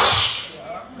have washed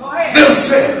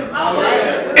themselves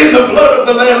in the blood of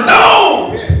the Lamb,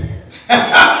 those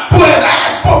who has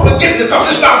asked for forgiveness, because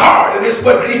it's not hard. And it's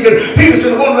what Deacon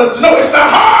Peterson wanted us to know. It's not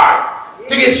hard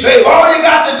to get saved. All you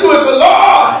got to do is say,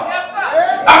 Lord,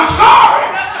 I'm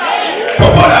sorry for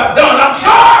what I've done. I'm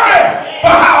sorry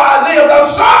for how I lived. I'm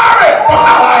sorry for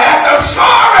how I act. I'm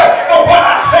sorry for what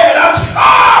I said. I'm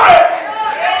sorry.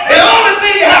 And the only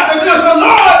thing you have to do is say,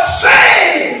 Lord,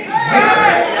 save.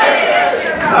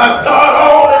 My God,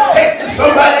 all it takes is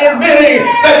somebody admitting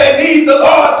that they need the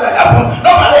Lord to help them.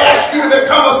 Nobody asks you to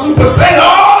become a super saint.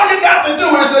 All you got to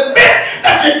do is admit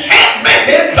that you can't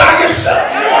make it by yourself.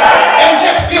 And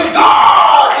just give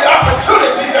God the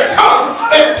opportunity to come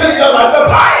into your life. The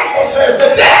Bible says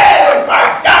the dead in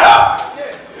Christ got up.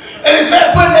 And it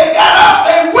says when they got up,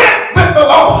 they went with the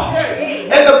Lord.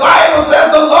 And the Bible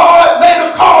says the Lord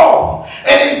made a call.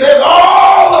 And he says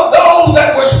all of those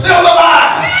that were still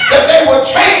alive, that they were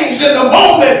changed in the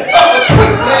moment of the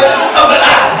twinkling of an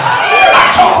eye.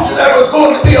 I told you there was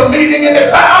going to be a meeting in the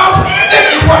clouds. This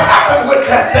is what happened with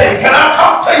that thing. Can I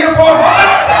talk to you for a moment?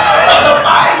 The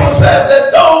Bible says that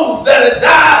those that had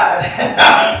died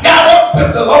got up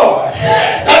with the Lord.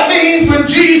 That means when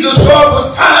Jesus saw it was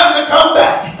time to come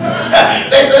back,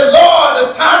 they said, Lord,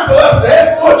 it's time for us to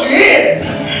escort you in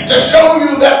to show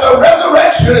you that the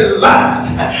resurrection is alive.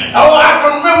 Oh, I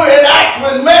can remember in Acts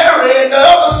when Mary and the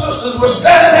other sisters were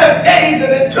standing there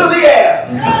gazing into the air.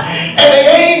 And the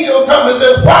angel comes and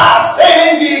says, why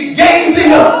stand ye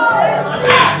gazing up?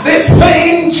 This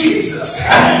same Jesus,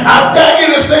 I beg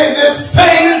you to say this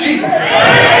same Jesus,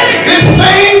 this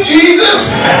same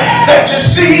Jesus that you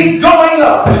see going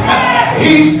up,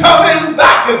 he's coming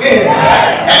back again.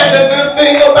 And the good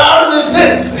thing about it is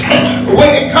this,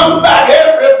 when he comes back,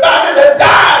 everybody that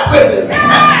died with him,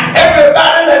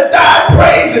 everybody that died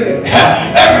praising him,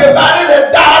 everybody that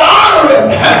died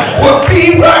honoring him will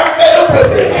be right there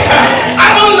with him.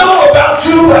 I don't know about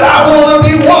you, but I want to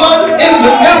be one in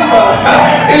the number.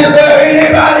 Is there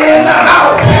anybody in the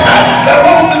house that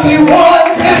wants to be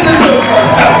one in the number?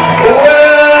 Well,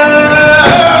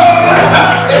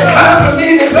 it's time for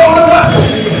me to go to my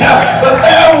seat, but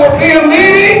there will be a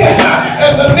meeting,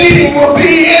 and the meeting will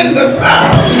be in the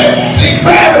clouds. See,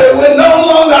 gravity will no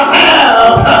longer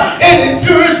have any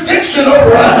jurisdiction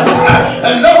over us,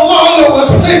 and no longer will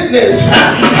sickness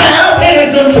have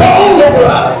any control over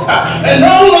us, and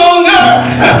no longer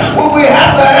will we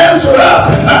have to answer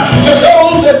up to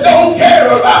those that don't care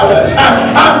about us.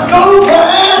 I'm so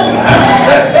glad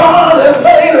that God has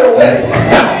made a way,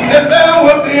 and there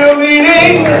will be a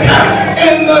meeting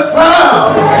in the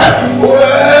clouds.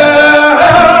 Well,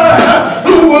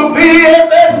 who will be at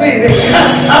that meeting?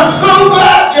 I'm so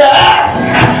glad you asked,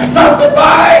 because the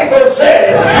Bible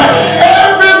said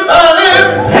everybody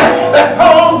that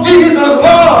calls Jesus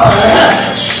Lord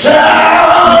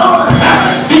shall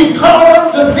be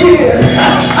called to fear.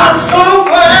 I'm so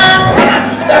glad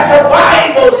that the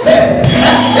Bible said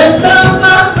it does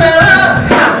not matter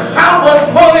how much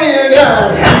money you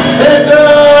got. It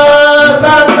does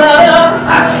not matter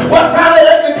what kind of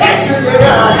education you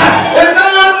got. It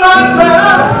does not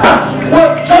matter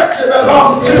what church you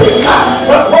belong to.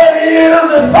 But what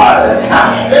is important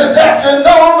is that you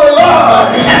know the Lord.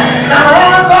 Now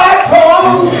as I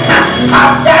close,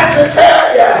 I've got to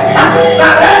tell you,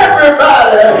 not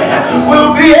everybody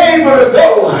will be able to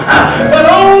go, but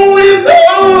only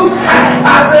those,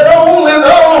 I said only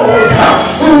those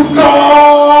who've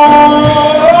gone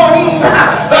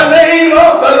the name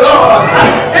of the Lord.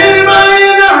 Anybody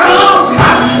in the house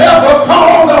ever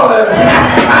called on him?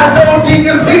 I know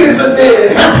Deacon Peterson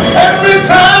did. Every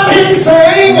time he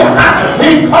sang,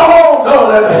 he called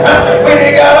on him. When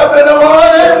he got up in the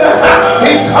morning,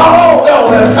 he called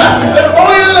on him.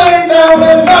 Before he laid down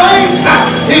at night,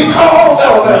 he called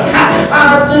on him.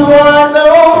 How do I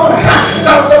know?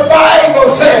 Because the Bible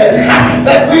said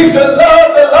that we should love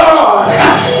the Lord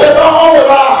with all of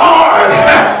our heart,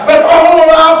 with all of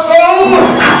our soul,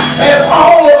 and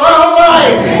all of our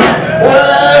might. Well,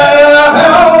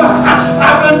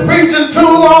 I've been preaching too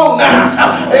long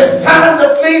now. It's time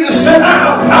for me to sit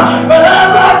down. But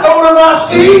as I go to my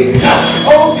seat,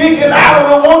 oh Deacon,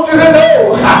 I want you to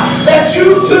know that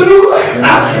you too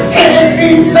can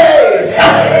be saved.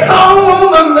 Call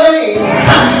on the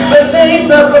name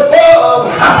that's above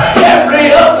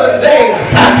every other name.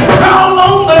 Call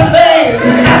on the name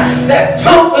that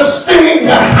took the sting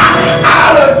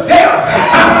out of death.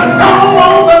 Call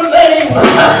on the name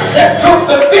that took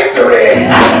the victory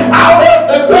out of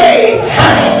the grave.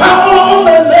 Call on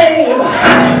the name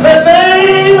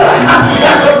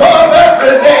that's above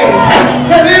every name.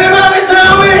 Can anybody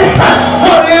tell me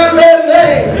what is that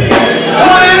name?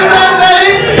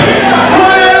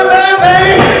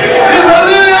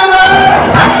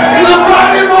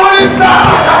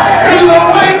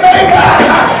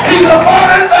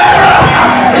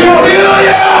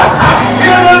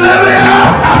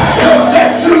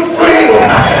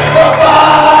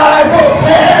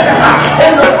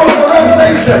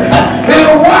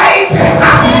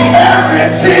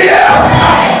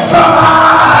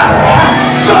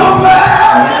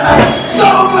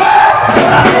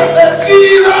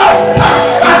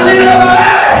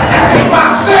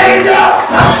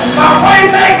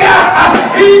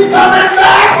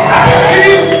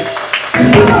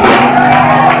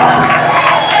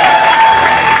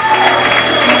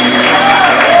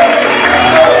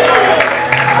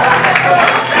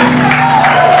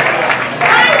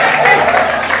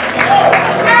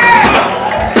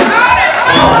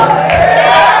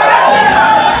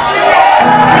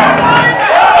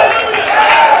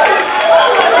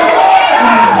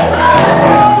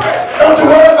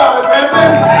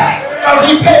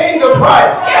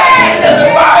 Christ. And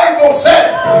the Bible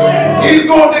said he's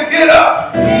going to get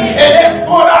up and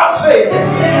escort our Savior.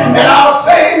 And our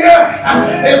Savior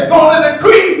is going to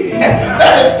decree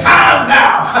that it's time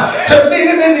now to meet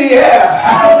him in the air.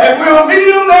 And we'll meet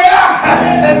him there,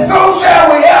 and so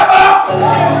shall we ever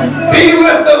be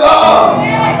with the Lord.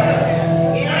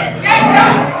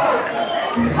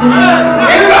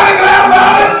 Anybody glad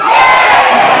about it?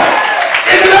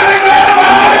 Anybody glad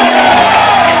about it?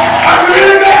 Are you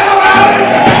really glad about it?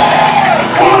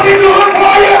 Won't he do it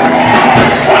for you?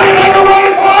 Won't he make a way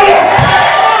for you?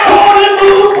 Won't he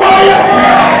move for you?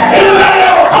 Anybody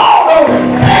ever called on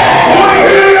him? Won't he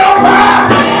hear your cry?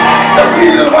 The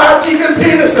reason why Deacon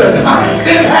Peterson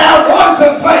didn't have one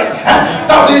complaint,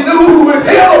 because he knew who his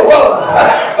healer was.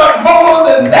 But more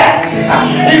than that,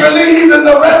 he believed in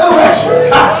the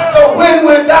resurrection. So when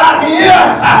we die here,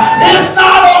 it's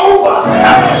not over.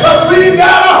 But we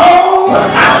got a home,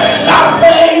 not a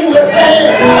pain with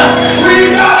hands.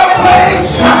 We got a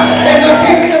place in the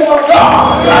kingdom of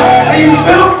God. He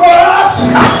built for us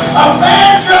a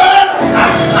mansion.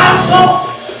 I'm so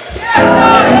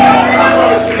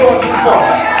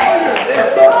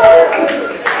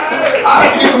I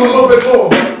give him a little bit more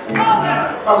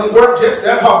because he worked just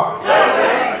that hard.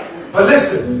 But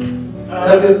listen,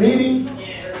 there'll be a meeting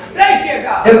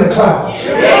in the clouds. We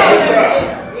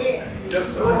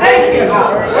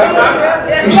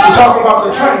used to talk about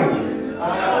the train,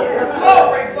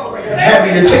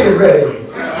 having your ticket ready.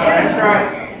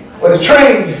 Well, the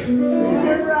train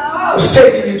was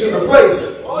taking you to the place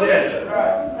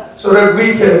so that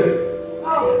we could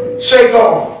shake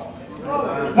off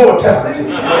mortality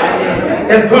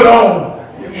and put on,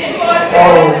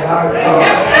 oh my God,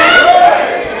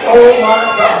 oh my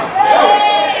God,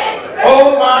 oh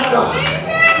my God.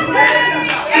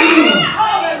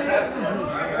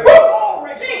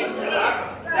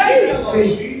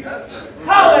 See,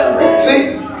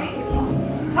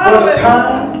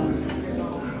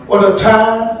 what a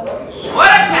time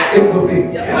it will be.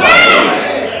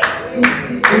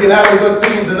 We can have a good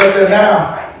things and up there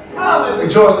now,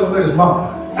 rejoicing with his mama.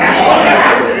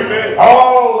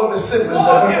 All of his siblings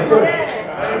that went before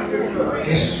him,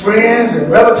 his friends and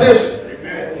relatives,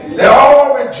 they're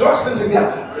all rejoicing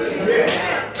together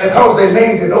because they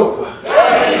made it over.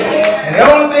 And the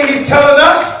only thing he's telling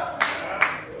us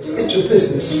is get your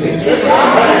business fixed.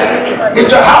 Get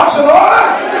your house in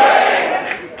order.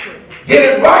 Get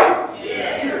it right.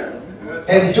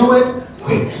 And do it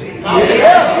quickly.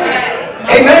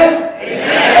 Amen.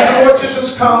 As the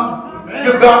morticians come,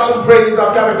 give God some praise.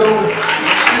 I've got to go.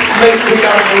 It's late. We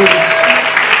got to move.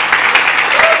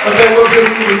 But they will give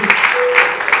you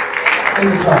in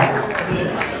the cloud.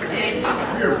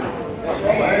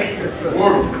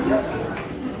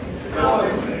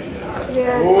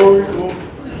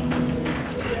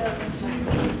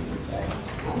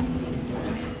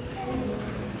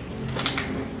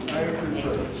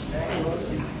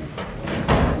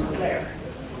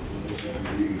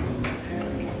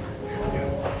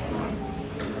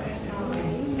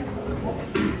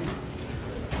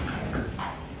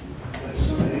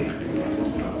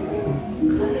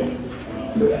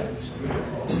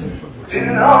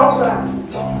 And all time.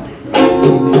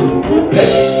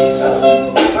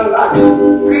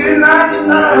 Really nice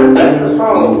time, that's the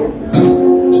song.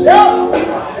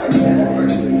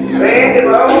 Man, it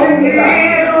long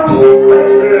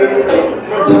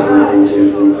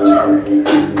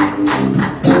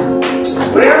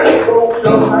well, the folks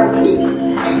don't like it.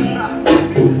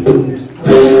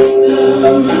 Rest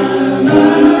of my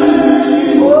life.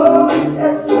 Oh,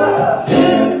 yes, sir.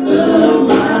 Rest of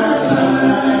my life.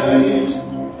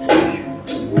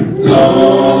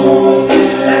 Long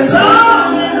as I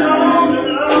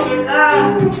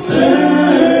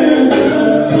serve the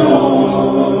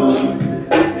Lord.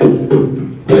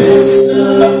 Rest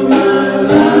of my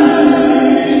life.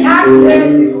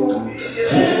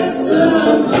 Rest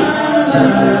of my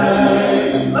life.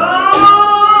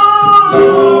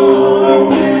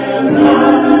 Long as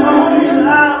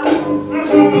I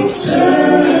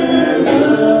serve the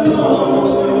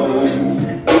Lord.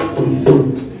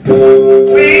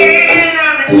 When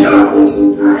I'm in trouble,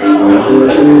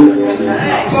 I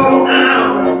fall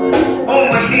down on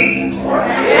my knees.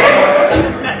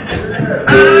 I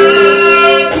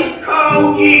can call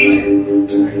you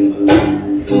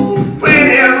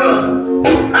whenever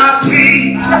I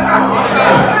please.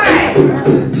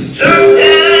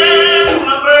 Sometimes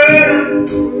my burden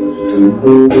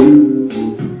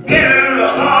get a little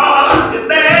hard to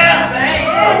bear.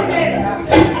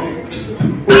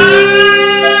 I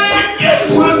just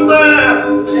whisper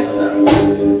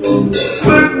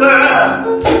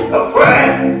a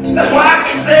prayer. That's why I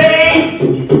can say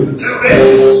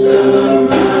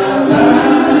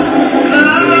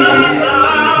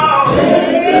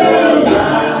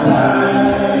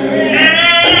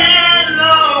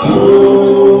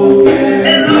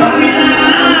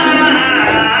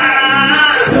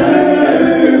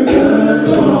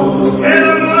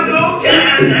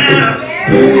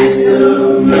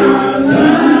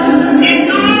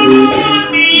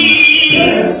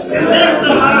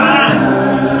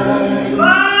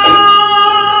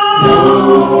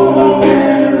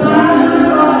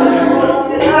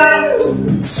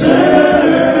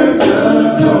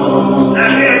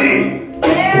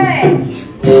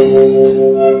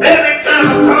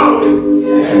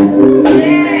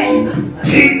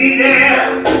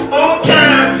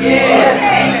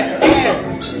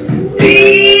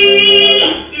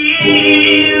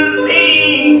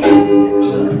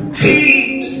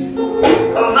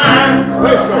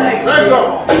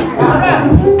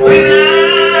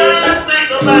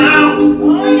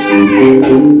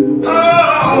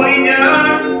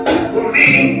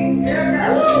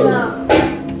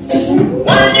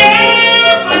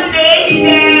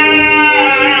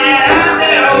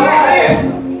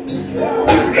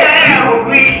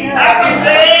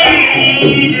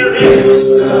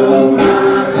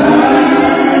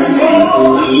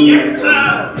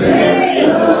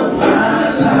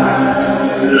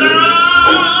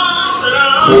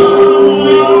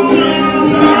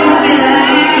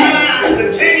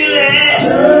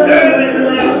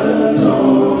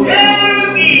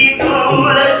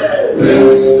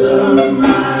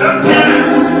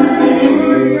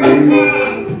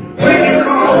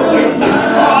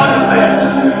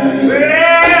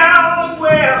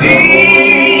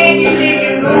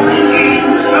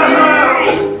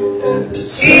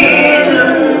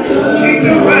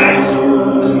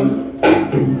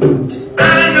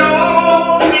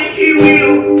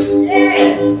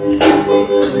Come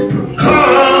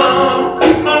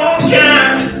on,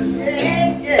 time.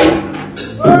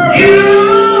 You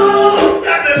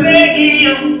got to beg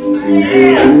him.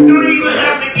 Don't even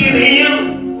have to give him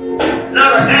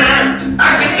another dime. I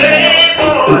can beg,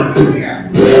 boy.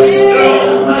 Rest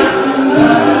of my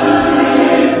life.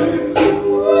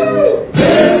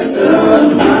 Rest of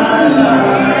my life.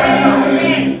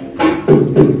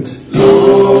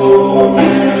 Long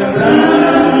as I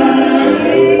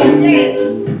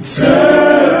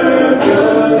serve the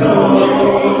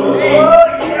Lord.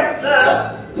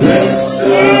 Rest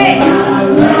of my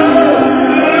life.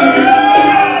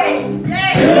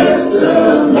 Rest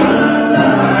of my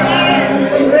life.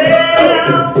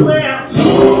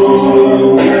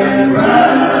 Long as I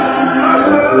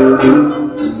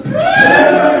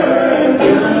serve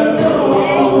the Lord.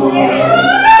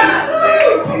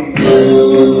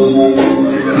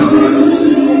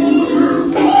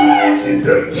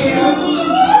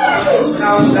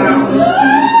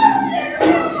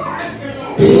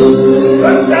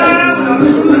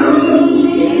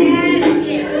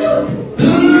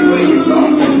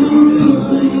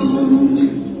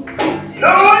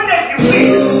 Knowing that you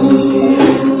will.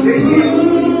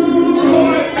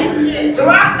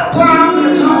 Throughout the world,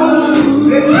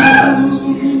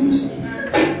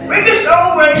 we just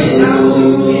don't wait now.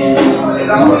 It's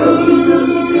all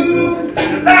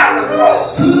the battle call.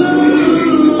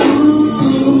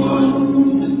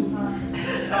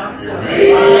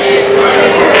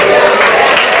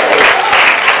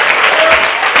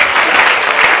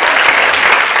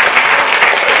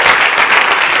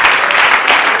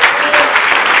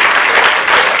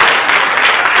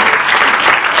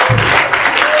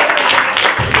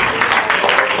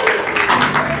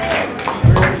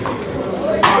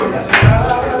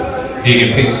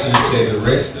 Deacon Peterson said, the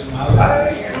rest of my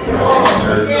life I shall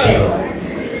serve the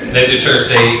Lord. Let the church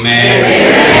say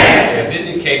amen. As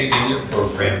indicated in your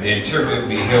program, the interment will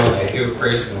be held at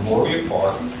Hillcrest Memorial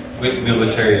Park with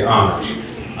military honors.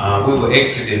 We will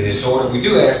exit in this order. We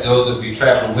do ask those that be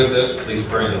traveling with us, please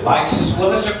bring your lights as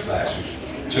well as your flashes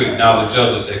to acknowledge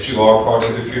others that you are part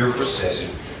of the funeral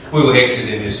procession. We will exit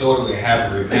in this order. We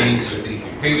have the remains of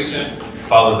Deacon Peterson,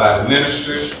 followed by the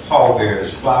ministers,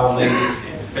 pallbearers, flower ladies,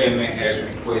 and the family has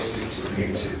requested to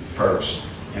exit first,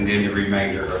 and then the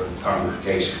remainder of the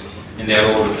congregation. In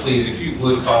that order, please, if you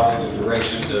would follow the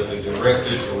directions of the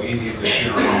directors or any of the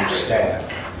funeral home staff,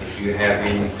 if you have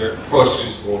any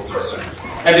questions or concerns.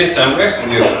 At this time, we're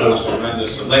asking you, of course, to render a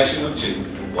selection or two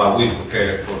while we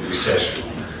prepare for the recession.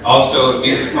 Also,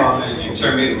 immediately following the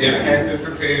interment, dinner has been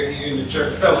prepared here in the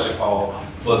church fellowship hall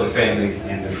for the family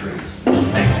and the friends.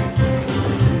 Thank you.